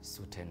 Lord.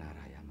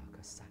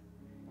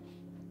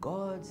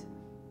 God's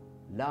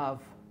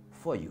love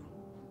for you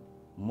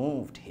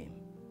moved him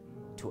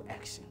to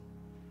action.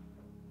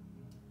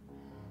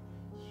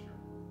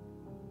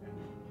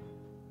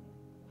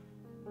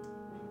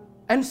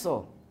 And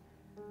so,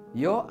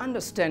 your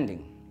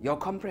understanding, your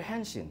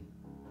comprehension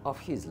of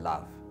his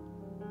love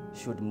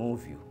should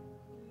move you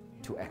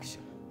to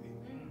action.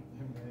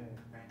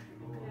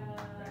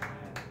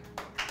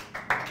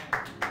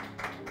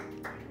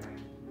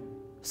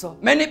 So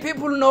many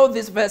people know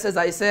this verse, as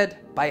I said,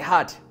 by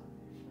heart,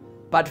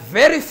 but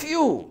very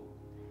few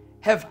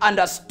have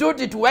understood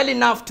it well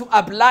enough to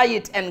apply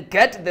it and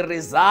get the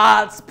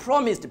results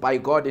promised by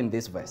God in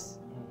this verse.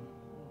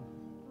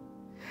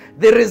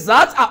 The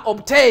results are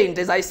obtained,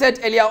 as I said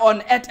earlier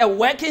on, at a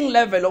working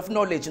level of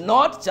knowledge,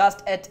 not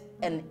just at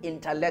an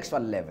intellectual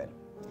level.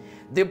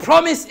 The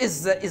promise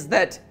is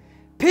that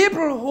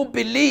people who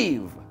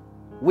believe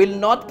will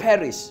not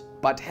perish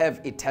but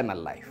have eternal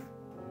life.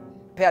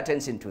 Pay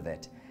attention to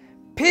that.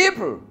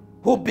 People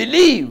who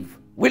believe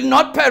will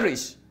not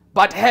perish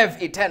but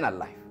have eternal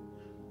life.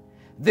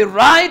 The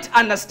right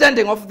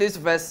understanding of this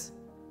verse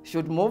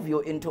should move you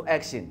into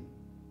action.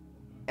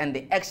 And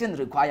the action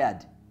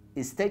required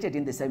is stated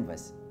in the same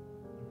verse.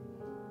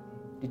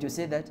 Did you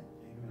see that?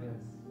 Yes.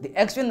 The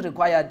action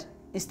required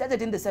is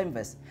stated in the same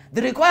verse.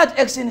 The required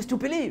action is to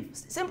believe.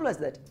 Simple as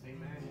that.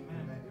 Amen.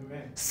 Amen.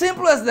 Amen.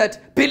 Simple as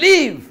that.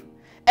 Believe.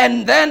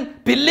 And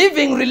then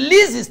believing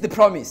releases the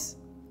promise.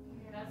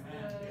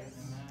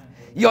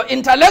 Your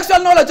intellectual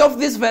knowledge of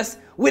this verse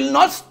will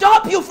not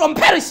stop you from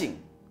perishing.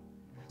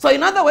 So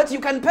in other words, you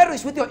can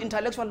perish with your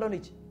intellectual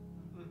knowledge.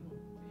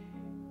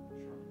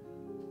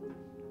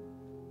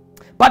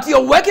 But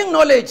your working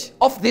knowledge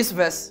of this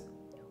verse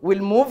will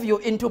move you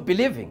into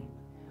believing,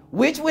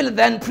 which will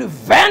then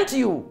prevent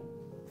you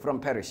from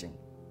perishing.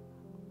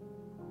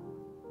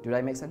 Did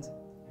I make sense?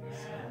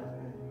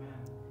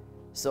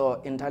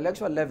 So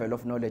intellectual level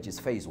of knowledge is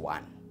phase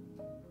 1.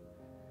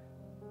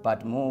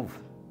 But move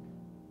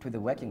to the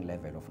working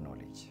level of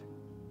knowledge.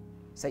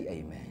 Say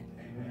amen.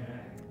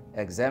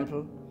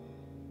 Example,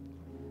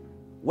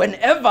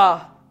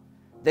 whenever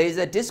there is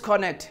a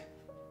disconnect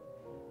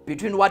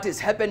between what is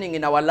happening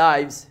in our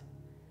lives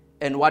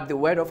and what the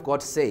Word of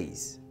God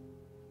says,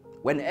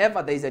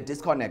 whenever there is a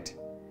disconnect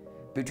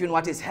between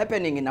what is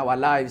happening in our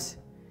lives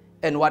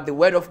and what the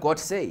Word of God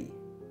says,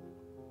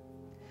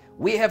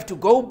 we have to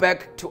go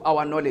back to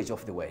our knowledge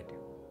of the Word.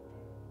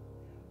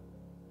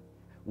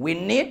 We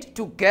need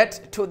to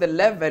get to the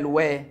level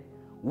where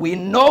we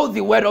know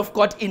the Word of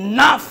God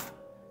enough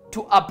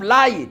to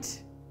apply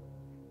it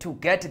to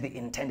get the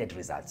intended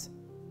results.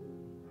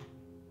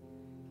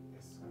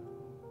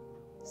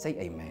 Say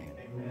amen.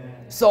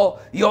 So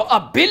your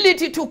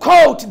ability to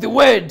quote the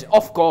Word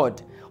of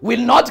God will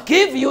not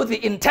give you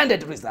the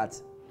intended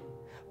results,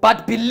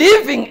 but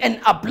believing and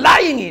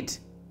applying it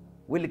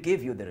will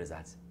give you the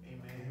results.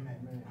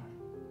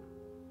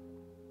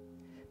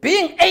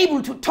 Being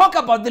able to talk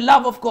about the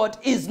love of God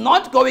is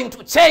not going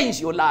to change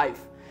your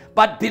life,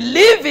 but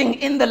believing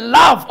in the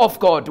love of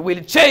God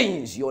will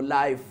change your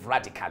life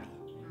radically.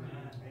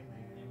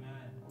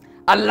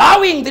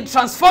 Allowing the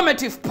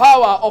transformative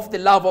power of the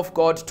love of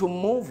God to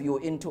move you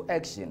into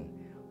action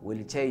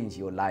will change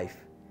your life,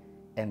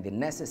 and the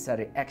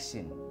necessary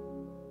action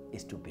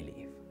is to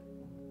believe.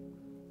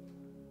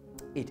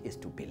 It is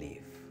to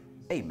believe.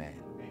 Amen.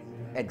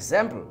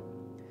 Example,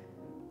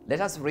 let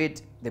us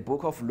read the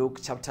book of Luke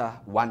chapter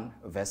 1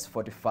 verse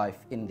 45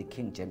 in the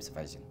King James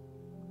Version.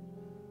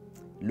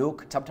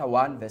 Luke chapter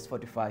 1 verse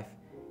 45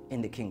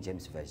 in the King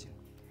James Version.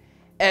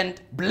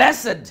 And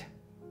blessed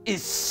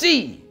is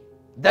she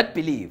that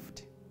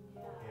believed,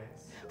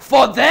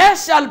 for there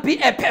shall be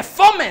a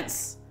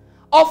performance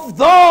of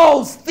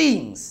those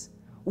things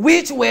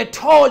which were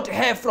told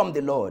her from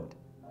the Lord.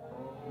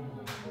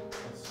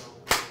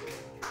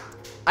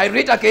 I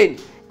read again.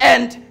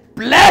 And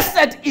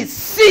blessed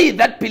is she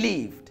that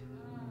believed,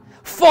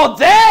 for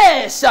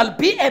there shall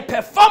be a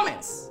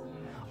performance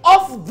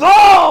of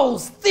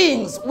those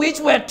things which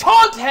were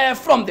told her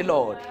from the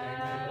Lord.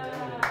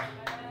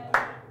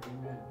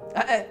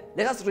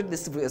 Let us read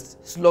this verse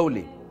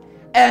slowly.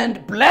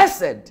 And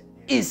blessed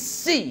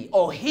is she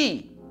or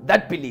he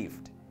that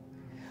believed,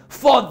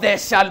 for there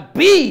shall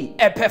be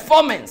a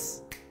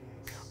performance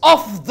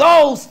of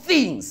those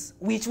things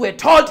which were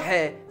told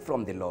her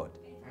from the Lord.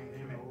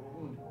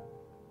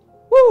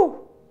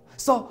 Woo.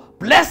 So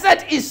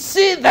blessed is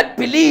she that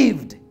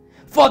believed,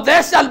 for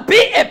there shall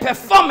be a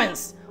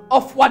performance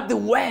of what the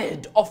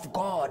Word of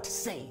God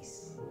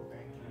says.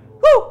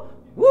 Woo.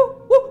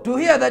 Woo. Woo. Do you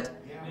hear that?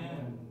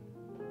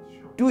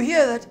 Do you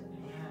hear that?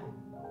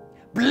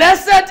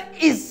 Blessed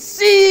is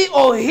she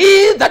or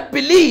he that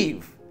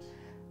believe,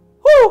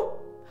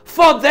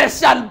 for there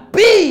shall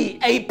be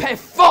a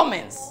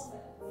performance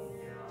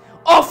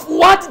of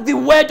what the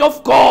Word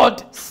of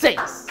God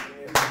says.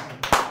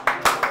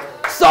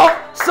 So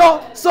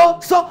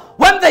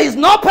when there is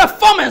no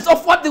performance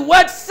of what the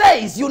Word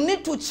says, you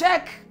need to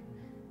check,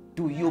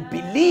 do you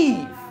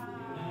believe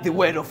the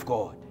Word of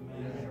God?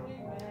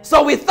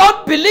 So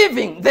without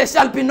believing, there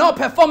shall be no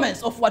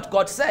performance of what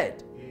God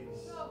said.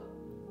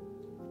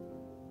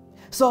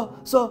 So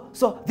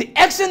the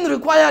action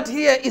required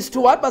here is to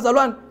what,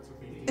 Bazalwan?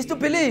 Is to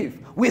believe.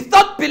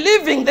 Without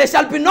believing, there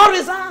shall be no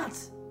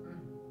results.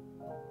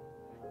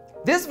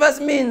 This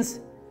verse means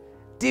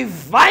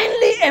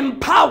divinely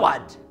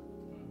empowered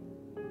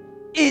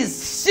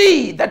is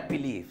she that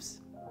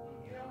believes.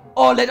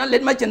 Or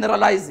let me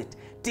generalize it.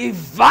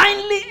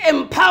 Divinely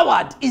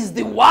empowered is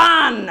the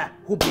one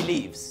who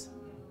believes.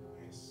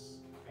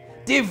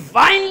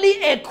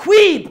 Divinely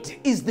equipped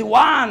is the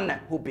one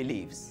who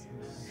believes.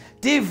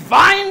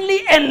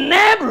 Divinely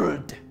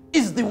enabled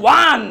is the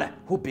one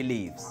who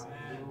believes.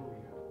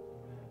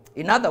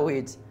 In other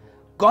words,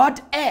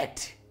 God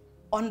acts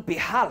on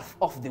behalf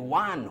of the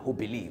one who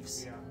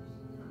believes.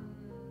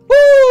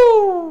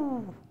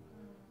 Woo!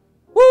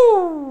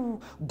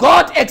 Woo!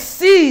 God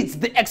exceeds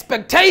the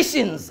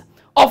expectations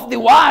of the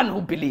one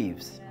who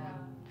believes.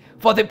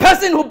 For the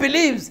person who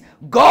believes,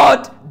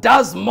 God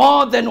does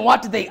more than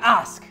what they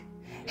ask.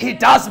 He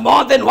does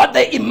more than what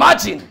they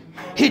imagine.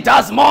 He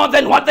does more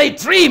than what they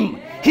dream.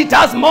 He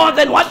does more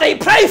than what they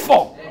pray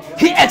for.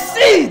 He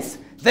exceeds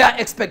their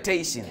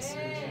expectations.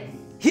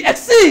 He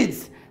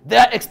exceeds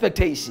their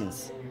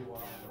expectations.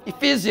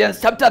 Ephesians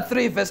chapter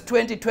 3 verse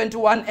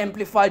 20-21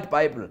 Amplified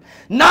Bible.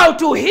 Now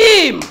to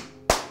him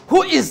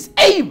who is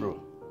able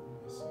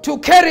to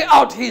carry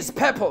out his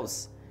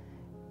purpose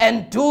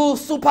and do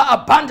super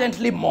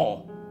abundantly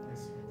more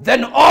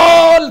than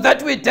all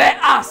that we dare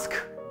ask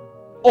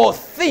or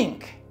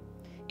think,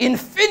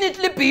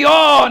 infinitely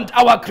beyond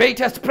our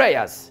greatest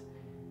prayers,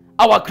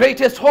 our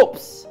greatest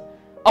hopes,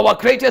 our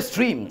greatest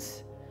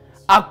dreams,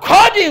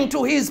 according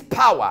to his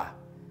power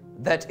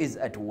that is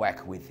at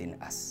work within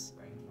us.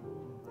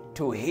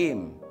 To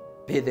him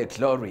be the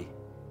glory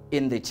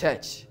in the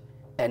church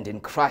and in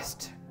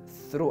Christ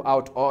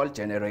throughout all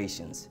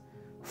generations,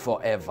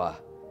 forever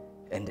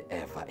and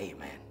ever.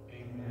 Amen.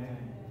 Amen.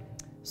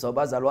 So,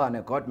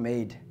 bazalwane, God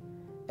made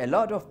a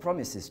lot of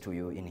promises to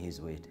you in his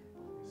word.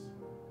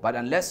 But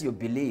unless you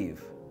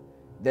believe,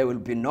 there will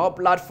be no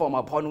platform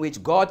upon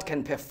which God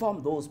can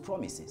perform those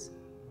promises.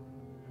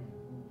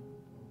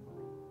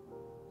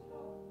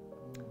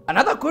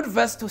 Another good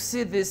verse to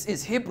see this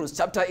is Hebrews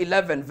chapter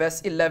 11,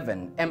 verse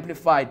 11,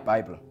 Amplified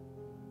Bible.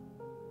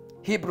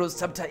 Hebrews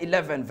chapter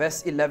 11,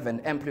 verse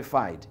 11,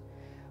 Amplified.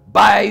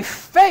 By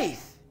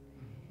faith,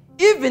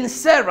 even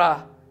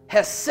Sarah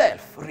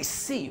herself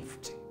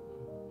received.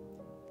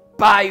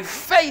 By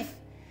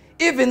faith,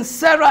 even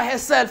Sarah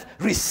herself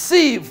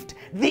received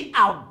the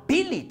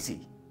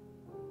ability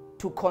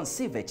to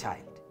conceive a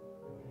child,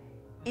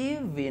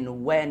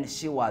 even when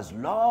she was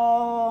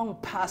long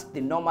past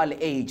the normal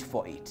age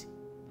for it,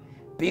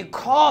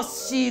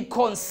 because she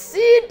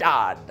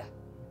considered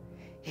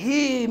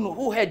him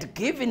who had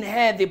given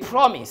her the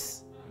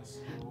promise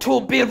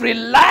to be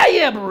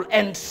reliable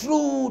and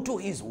true to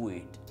his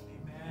word.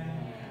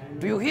 Amen.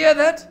 Do you hear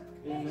that?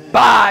 Amen.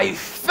 By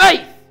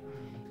faith,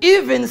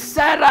 even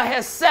Sarah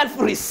herself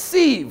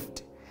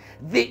received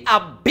the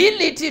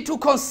ability to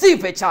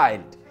conceive a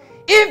child,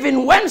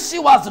 even when she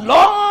was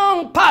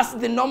long past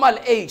the normal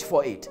age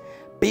for it.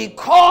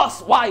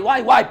 Because,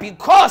 why?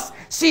 Because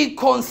she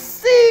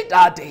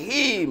considered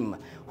him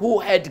who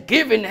had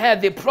given her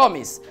the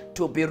promise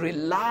to be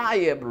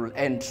reliable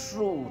and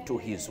true to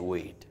his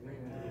word.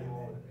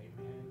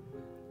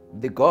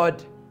 The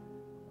God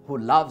who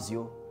loves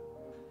you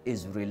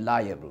is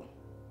reliable.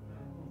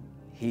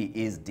 He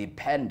is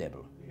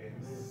dependable.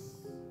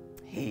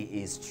 He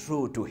is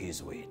true to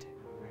his word.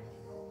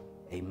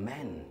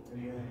 Amen.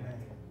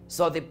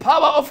 So the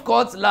power of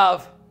God's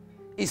love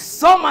is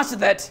so much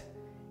that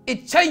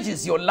it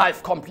changes your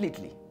life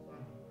completely.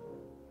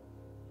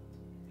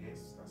 Yes,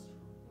 that's true.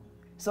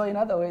 So in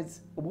other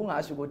words,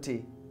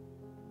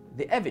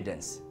 the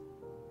evidence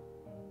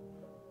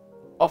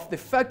of the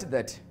fact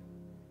that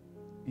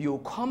you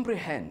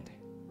comprehend,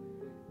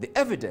 the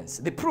evidence,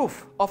 the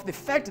proof of the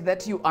fact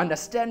that you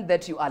understand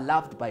that you are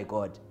loved by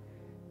God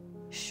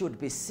should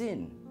be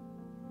seen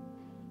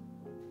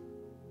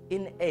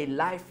in a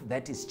life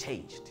that is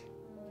changed.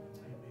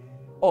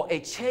 Or a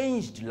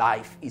changed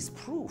life is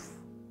proof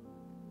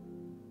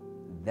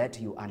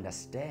that you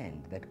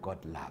understand that God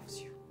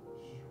loves you.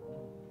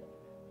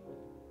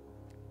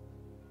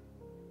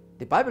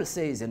 The Bible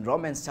says in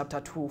Romans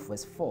chapter 2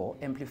 verse 4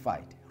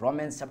 Amplified.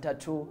 Romans chapter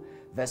 2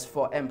 verse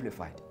 4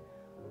 Amplified.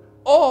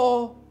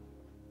 Or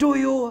do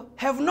you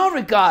have no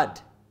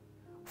regard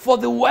for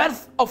the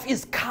worth of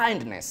his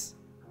kindness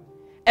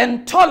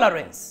and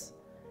tolerance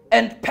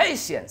and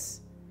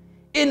patience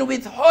in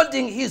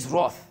withholding his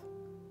wrath?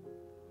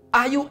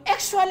 Are you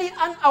actually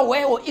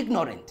unaware or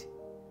ignorant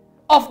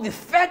of the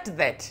fact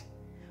that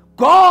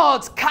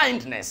God's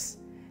kindness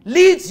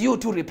leads you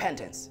to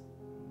repentance?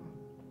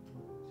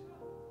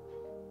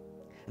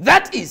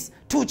 That is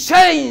to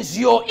change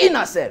your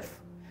inner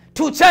self,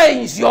 to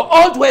change your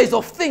old ways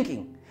of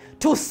thinking,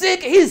 to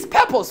seek his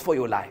purpose for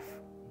your life.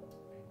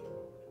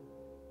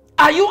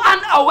 Are you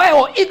unaware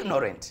or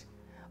ignorant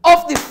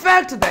of the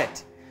fact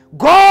that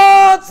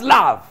God's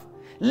love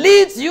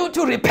leads you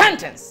to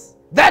repentance?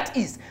 That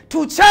is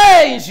to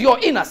change your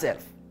inner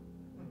self,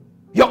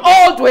 your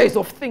old ways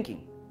of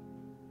thinking,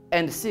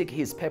 and seek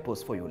his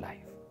purpose for your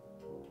life.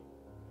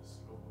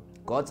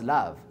 God's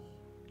love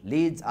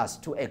leads us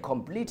to a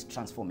complete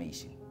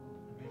transformation.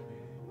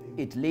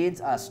 It leads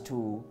us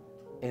to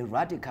a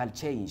radical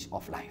change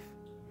of life.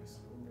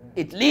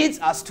 It leads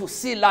us to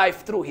see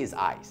life through his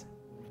eyes.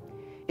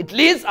 It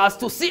leads us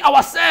to see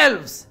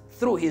ourselves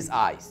through his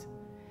eyes.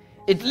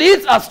 It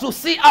leads us to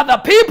see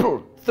other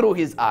people through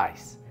his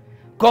eyes.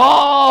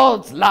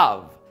 God's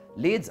love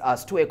leads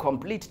us to a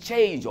complete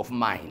change of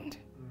mind.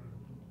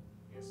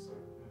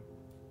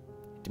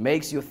 It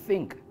makes you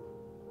think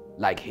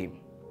like him,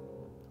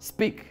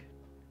 speak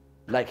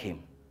like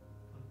him,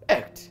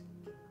 act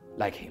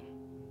like him.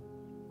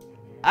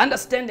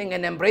 Understanding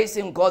and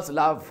embracing God's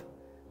love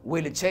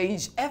will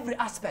change every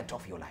aspect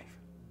of your life.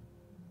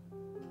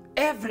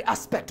 Every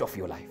aspect of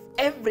your life.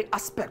 Every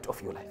aspect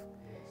of your life.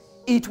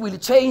 It will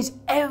change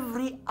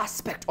every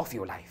aspect of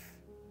your life.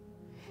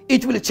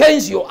 It will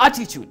change your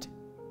attitude.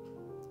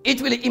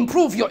 It will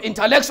improve your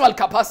intellectual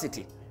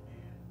capacity.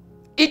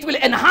 It will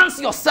enhance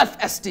your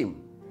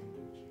self-esteem.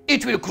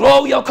 It will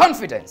grow your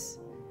confidence.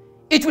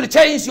 It will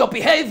change your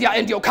behavior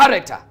and your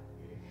character.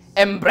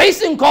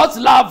 Embracing God's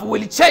love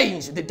will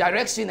change the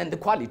direction and the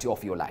quality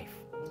of your life.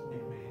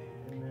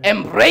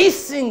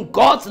 Embracing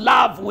God's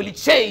love will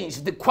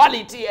change the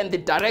quality and the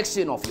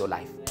direction of your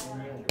life.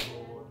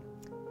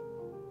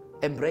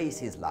 Embrace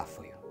his love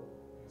for you.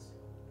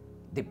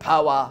 The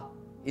power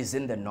is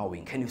in the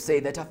knowing. Can you say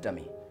that after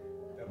me?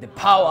 The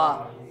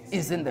power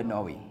is in the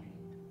knowing.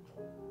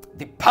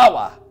 The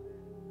power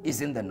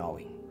is in the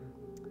knowing.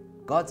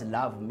 God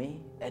loves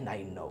me and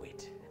I know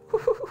it.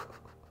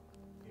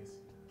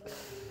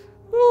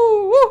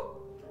 Woo, woo.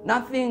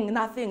 nothing.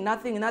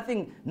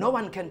 No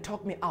one can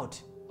talk me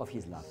out of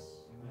his love.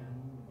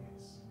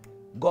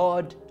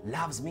 God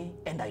loves me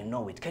and I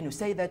know it. Can you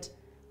say that?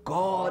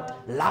 God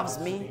loves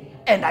me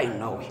and I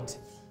know it.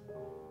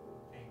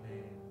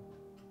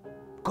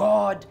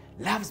 God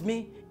loves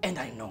me and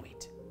I know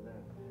it.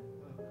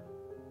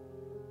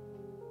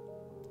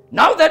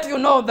 Now that you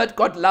know that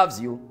God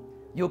loves you,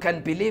 you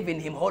can believe in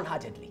him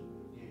wholeheartedly.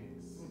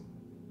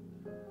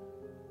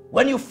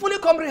 When you fully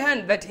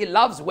comprehend that he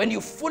loves, when you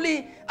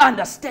fully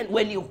understand,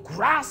 when you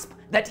grasp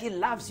that he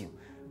loves you,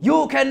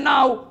 you can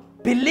now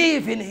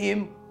believe in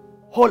him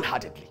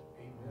wholeheartedly.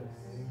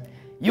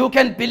 You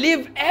can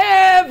believe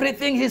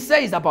everything he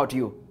says about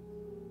you.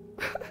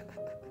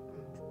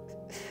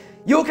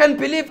 You can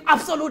believe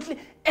absolutely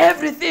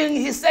everything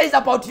he says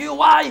about you.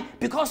 Why?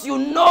 Because you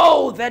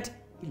know that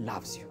he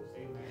loves you.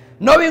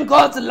 Knowing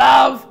God's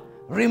love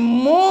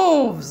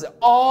removes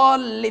all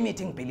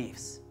limiting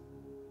beliefs.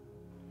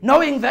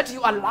 Knowing that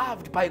you are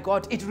loved by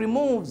God, it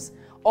removes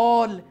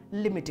all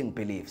limiting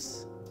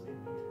beliefs.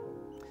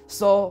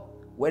 So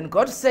when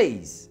God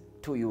says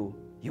to you,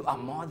 you are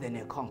more than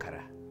a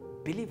conqueror,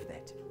 believe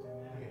that.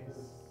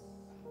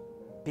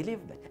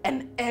 Believe that.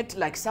 And act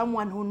like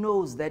someone who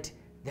knows that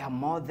they are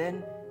more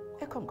than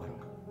a conqueror.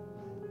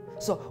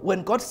 So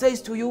when God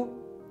says to you,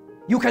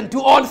 you can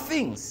do all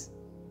things,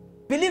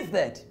 believe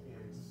that.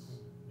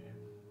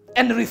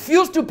 And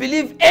refuse to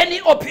believe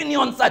any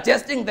opinion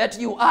suggesting that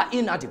you are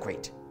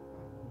inadequate.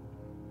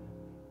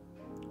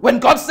 When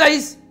God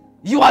says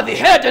you are the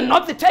head and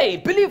not the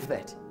tail, believe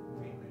that.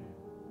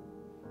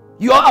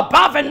 You are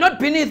above and not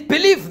beneath,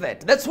 believe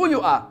that. That's who you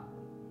are.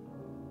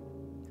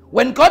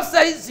 When God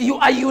says you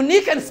are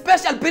unique and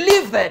special,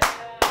 believe that.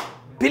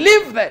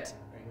 Believe that.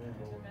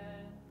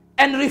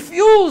 And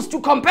refuse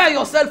to compare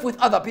yourself with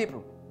other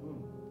people.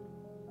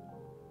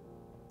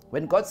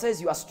 When God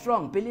says you are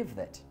strong, believe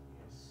that.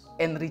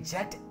 And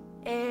reject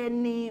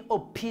any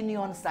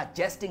opinion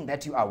suggesting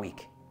that you are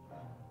weak.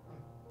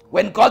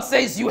 When God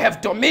says you have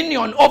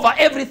dominion over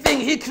everything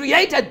he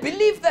created,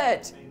 believe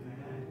that.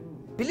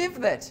 Believe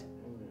that.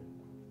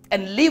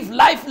 And live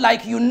life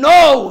like you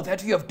know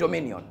that you have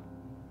dominion.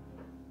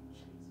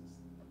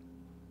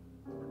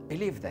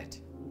 Believe that.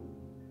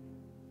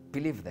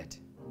 Believe that.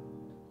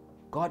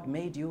 God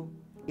made you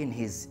in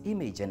his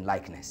image and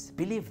likeness.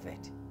 Believe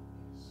that.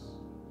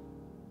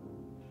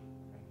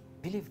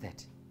 Believe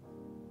that.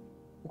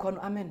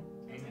 Amen.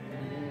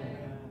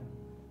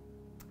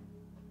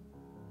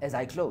 As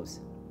I close,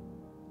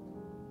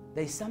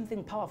 there is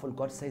something powerful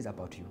God says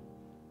about you.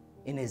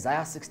 In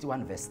Isaiah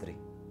 61 verse 3.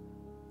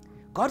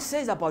 God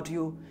says about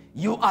you,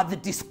 you are the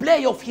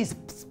display of his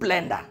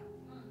splendor.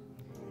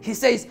 He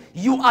says,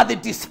 you are the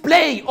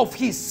display of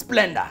his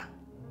splendor.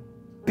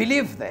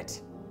 Believe that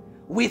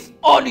with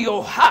all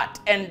your heart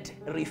and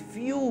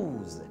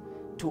refuse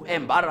to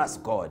embarrass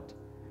God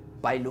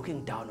by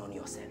looking down on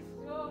yourself.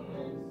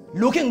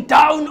 Looking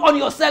down on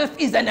yourself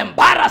is an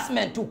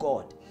embarrassment to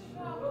God.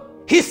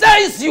 He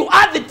says you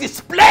are the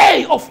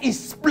display of his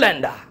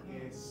splendor.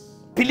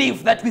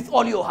 Believe that with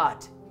all your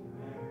heart.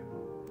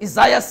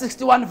 Isaiah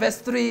 61 verse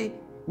 3,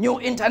 New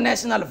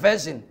International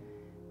Version.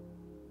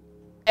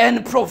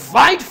 And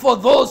provide for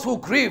those who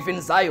grieve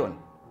in Zion,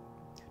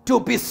 to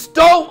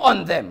bestow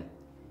on them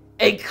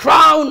a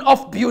crown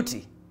of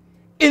beauty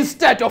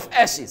instead of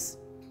ashes,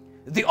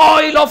 the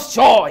oil of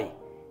joy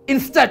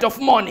instead of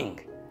mourning,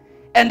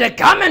 and a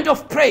garment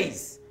of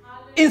praise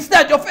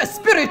instead of a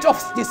spirit of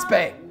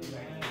despair.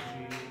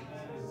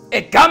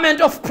 A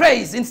garment of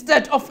praise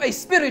instead of a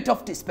spirit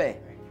of despair.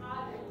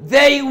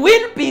 They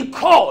will be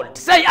called,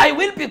 say, I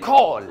will be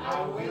called,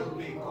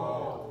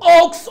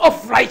 oaks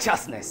of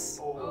righteousness,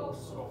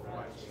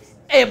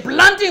 a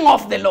planting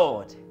of the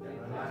Lord,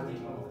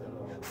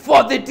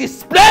 for the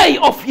display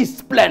of his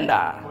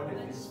splendor.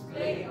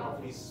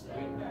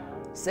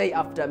 Say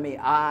after me,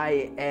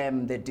 I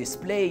am the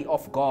display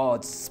of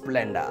God's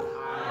splendor.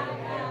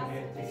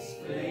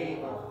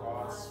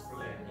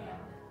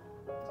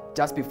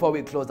 Just before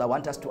we close, I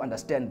want us to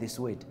understand this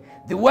word.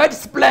 The word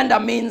splendor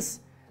means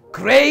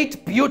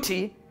great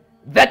beauty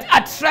that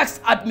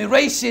attracts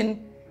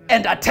admiration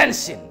and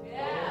attention.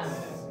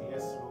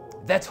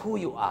 That's who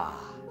you are.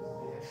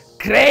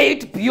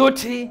 Great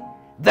beauty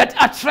that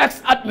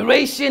attracts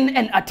admiration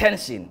and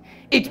attention.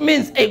 It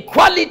means a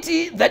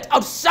quality that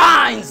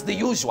outshines the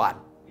usual.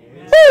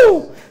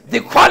 Woo! The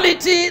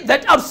quality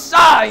that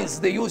outshines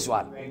the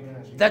usual.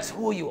 That's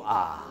who you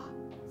are.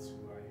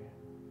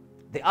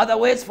 The other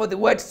words for the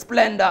word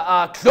splendor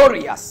are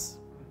glorious,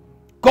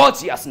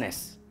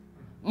 gorgeousness,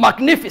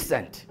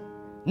 magnificent,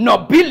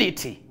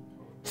 nobility,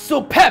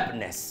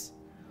 superbness.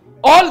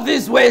 All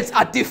these words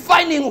are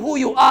defining who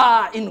you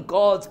are in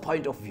God's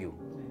point of view.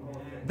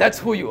 That's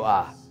who you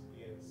are.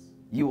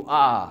 You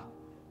are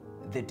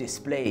the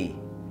display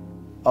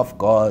of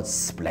God's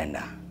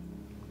splendor.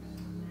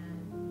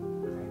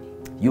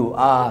 You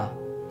are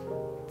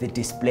the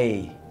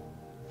display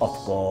of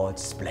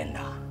God's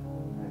splendor.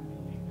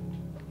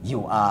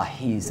 You are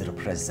his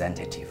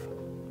representative.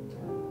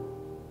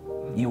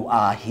 You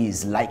are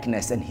his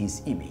likeness and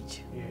his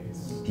image.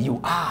 You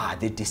are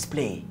the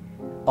display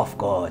of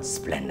God's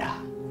splendor.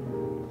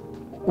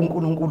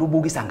 uNkulunkulu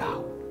ubukisa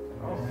ngawo.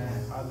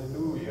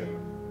 Hallelujah.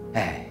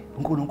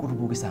 uNkulunkulu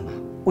ubukisa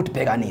ngawo. Uthi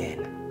bhekani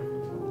yena.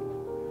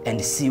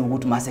 And see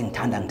ukuthi mase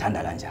ngithanda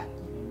kanjani.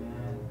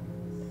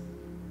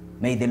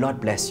 May the Lord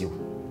bless you.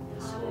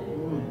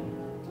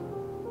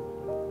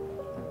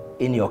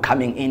 In your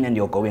coming in and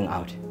your going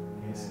out.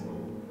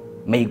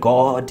 May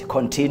God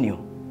continue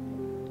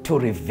to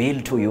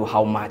reveal to you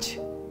how much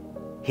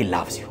He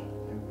loves you.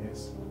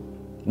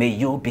 May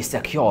you be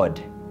secured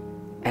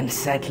and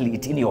settle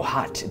it in your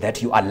heart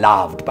that you are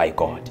loved by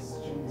God.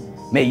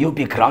 May you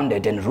be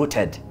grounded and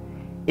rooted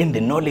in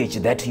the knowledge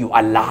that you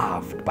are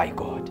loved by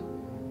God.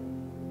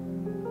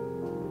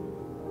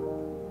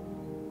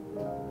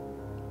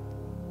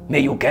 May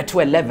you get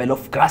to a level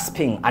of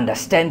grasping,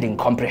 understanding,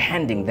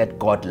 comprehending that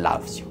God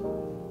loves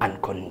you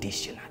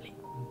unconditionally.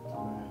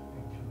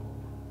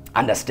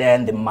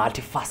 Understand the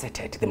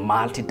multifaceted, the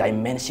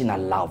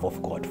multidimensional love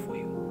of God for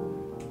you.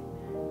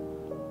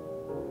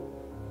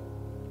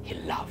 He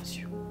loves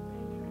you.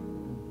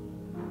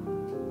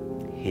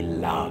 He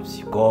loves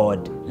you.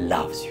 God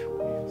loves you.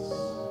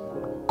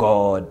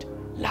 God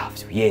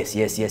loves you.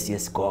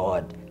 Yes.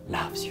 God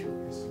loves you.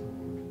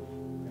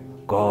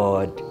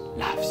 God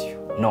loves you.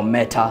 No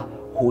matter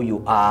who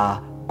you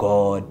are,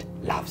 God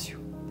loves you.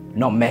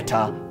 No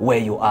matter where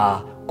you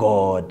are,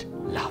 God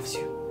loves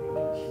you.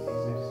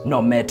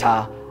 No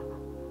matter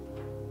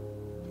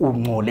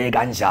ungole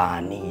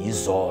kanjani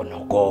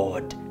izono,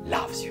 God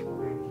loves you.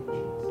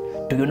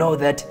 Do you know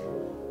that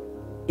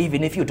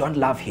even if you don't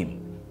love Him,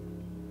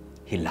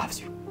 He loves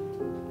you?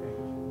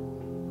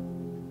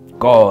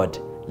 God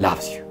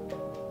loves you.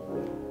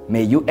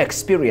 May you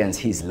experience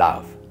His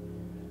love.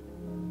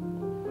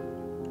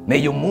 May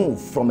you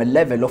move from a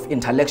level of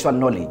intellectual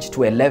knowledge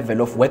to a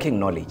level of working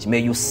knowledge. May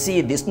you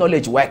see this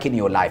knowledge work in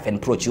your life and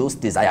produce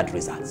desired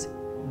results.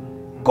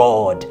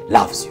 God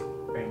loves you.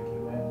 Thank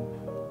you, man.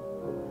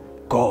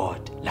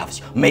 God loves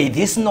you. May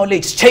this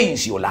knowledge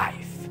change your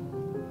life.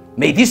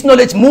 May this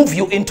knowledge move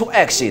you into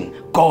action.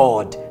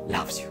 God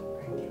loves you.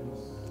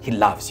 He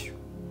loves you.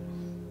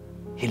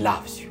 He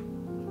loves you.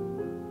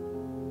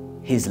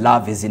 His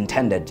love is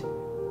intended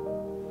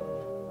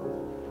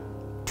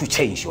to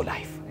change your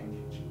life.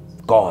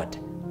 God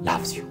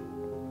loves you.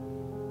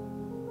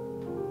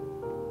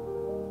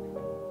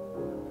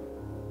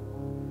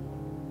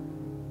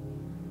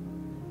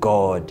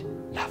 God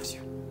loves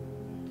you.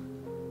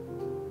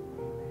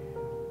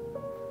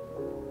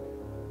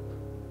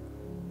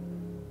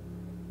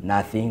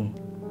 Nothing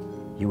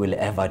you will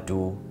ever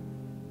do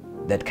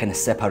that can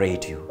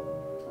separate you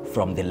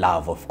from the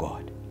love of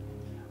God.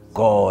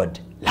 God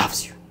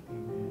loves you.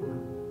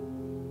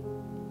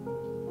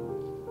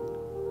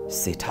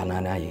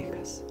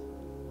 Sitananayikas.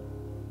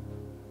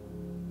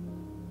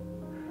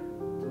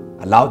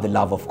 Allow the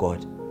love of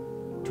God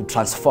to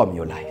transform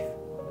your life.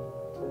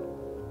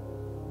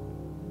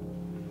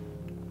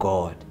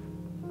 God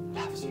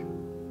loves you.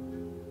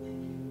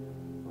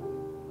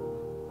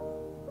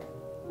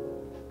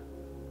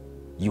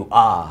 You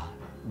are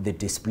the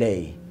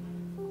display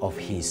of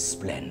His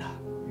splendor.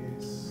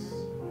 Yes.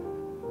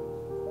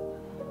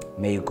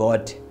 May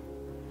God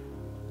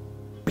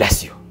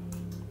bless you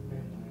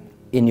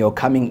in your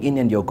coming in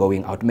and your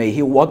going out. May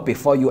He walk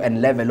before you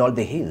and level all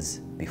the hills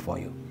before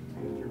you.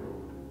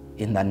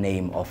 In the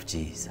name of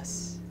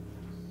Jesus.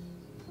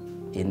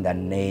 In the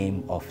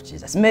name of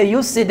Jesus. May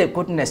you see the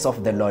goodness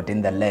of the Lord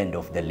in the land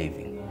of the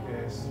living.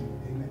 Yes.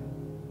 Amen.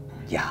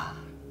 Yeah.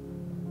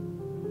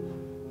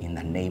 In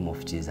the name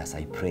of Jesus,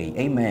 I pray.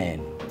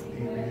 Amen.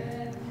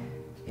 Amen.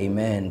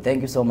 Amen.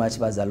 Thank you so much,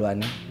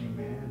 Bazalwane.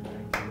 Amen.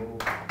 Thank you,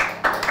 Lord.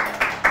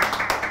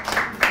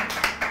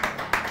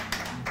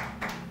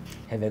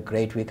 Have a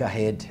great week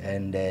ahead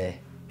and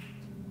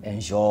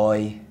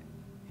enjoy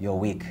your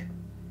week.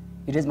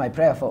 It is my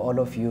prayer for all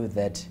of you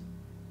that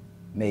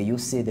may you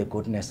see the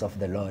goodness of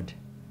the Lord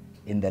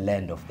in the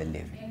land of the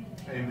living.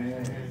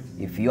 Amen.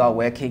 If you are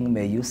working,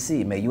 may you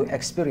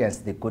experience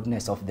the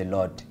goodness of the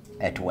Lord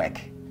at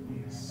work.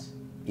 Yes.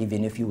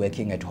 Even if you're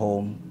working at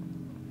home,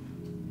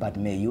 but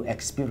may you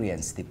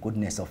experience the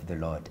goodness of the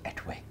Lord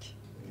at work.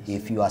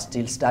 If you are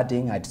still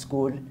studying at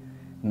school,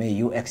 may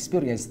you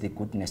experience the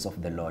goodness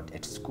of the Lord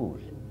at school.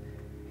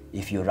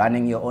 If you're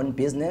running your own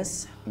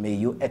business, may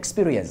you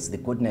experience the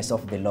goodness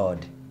of the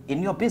Lord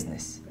in your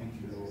business.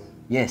 Thank you, Lord.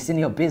 Yes, in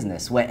your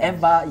business.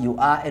 Wherever you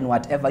are and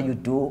whatever you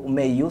do,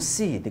 may you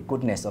see the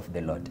goodness of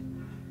the Lord.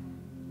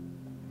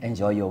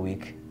 Enjoy your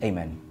week.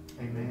 Amen.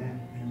 Amen.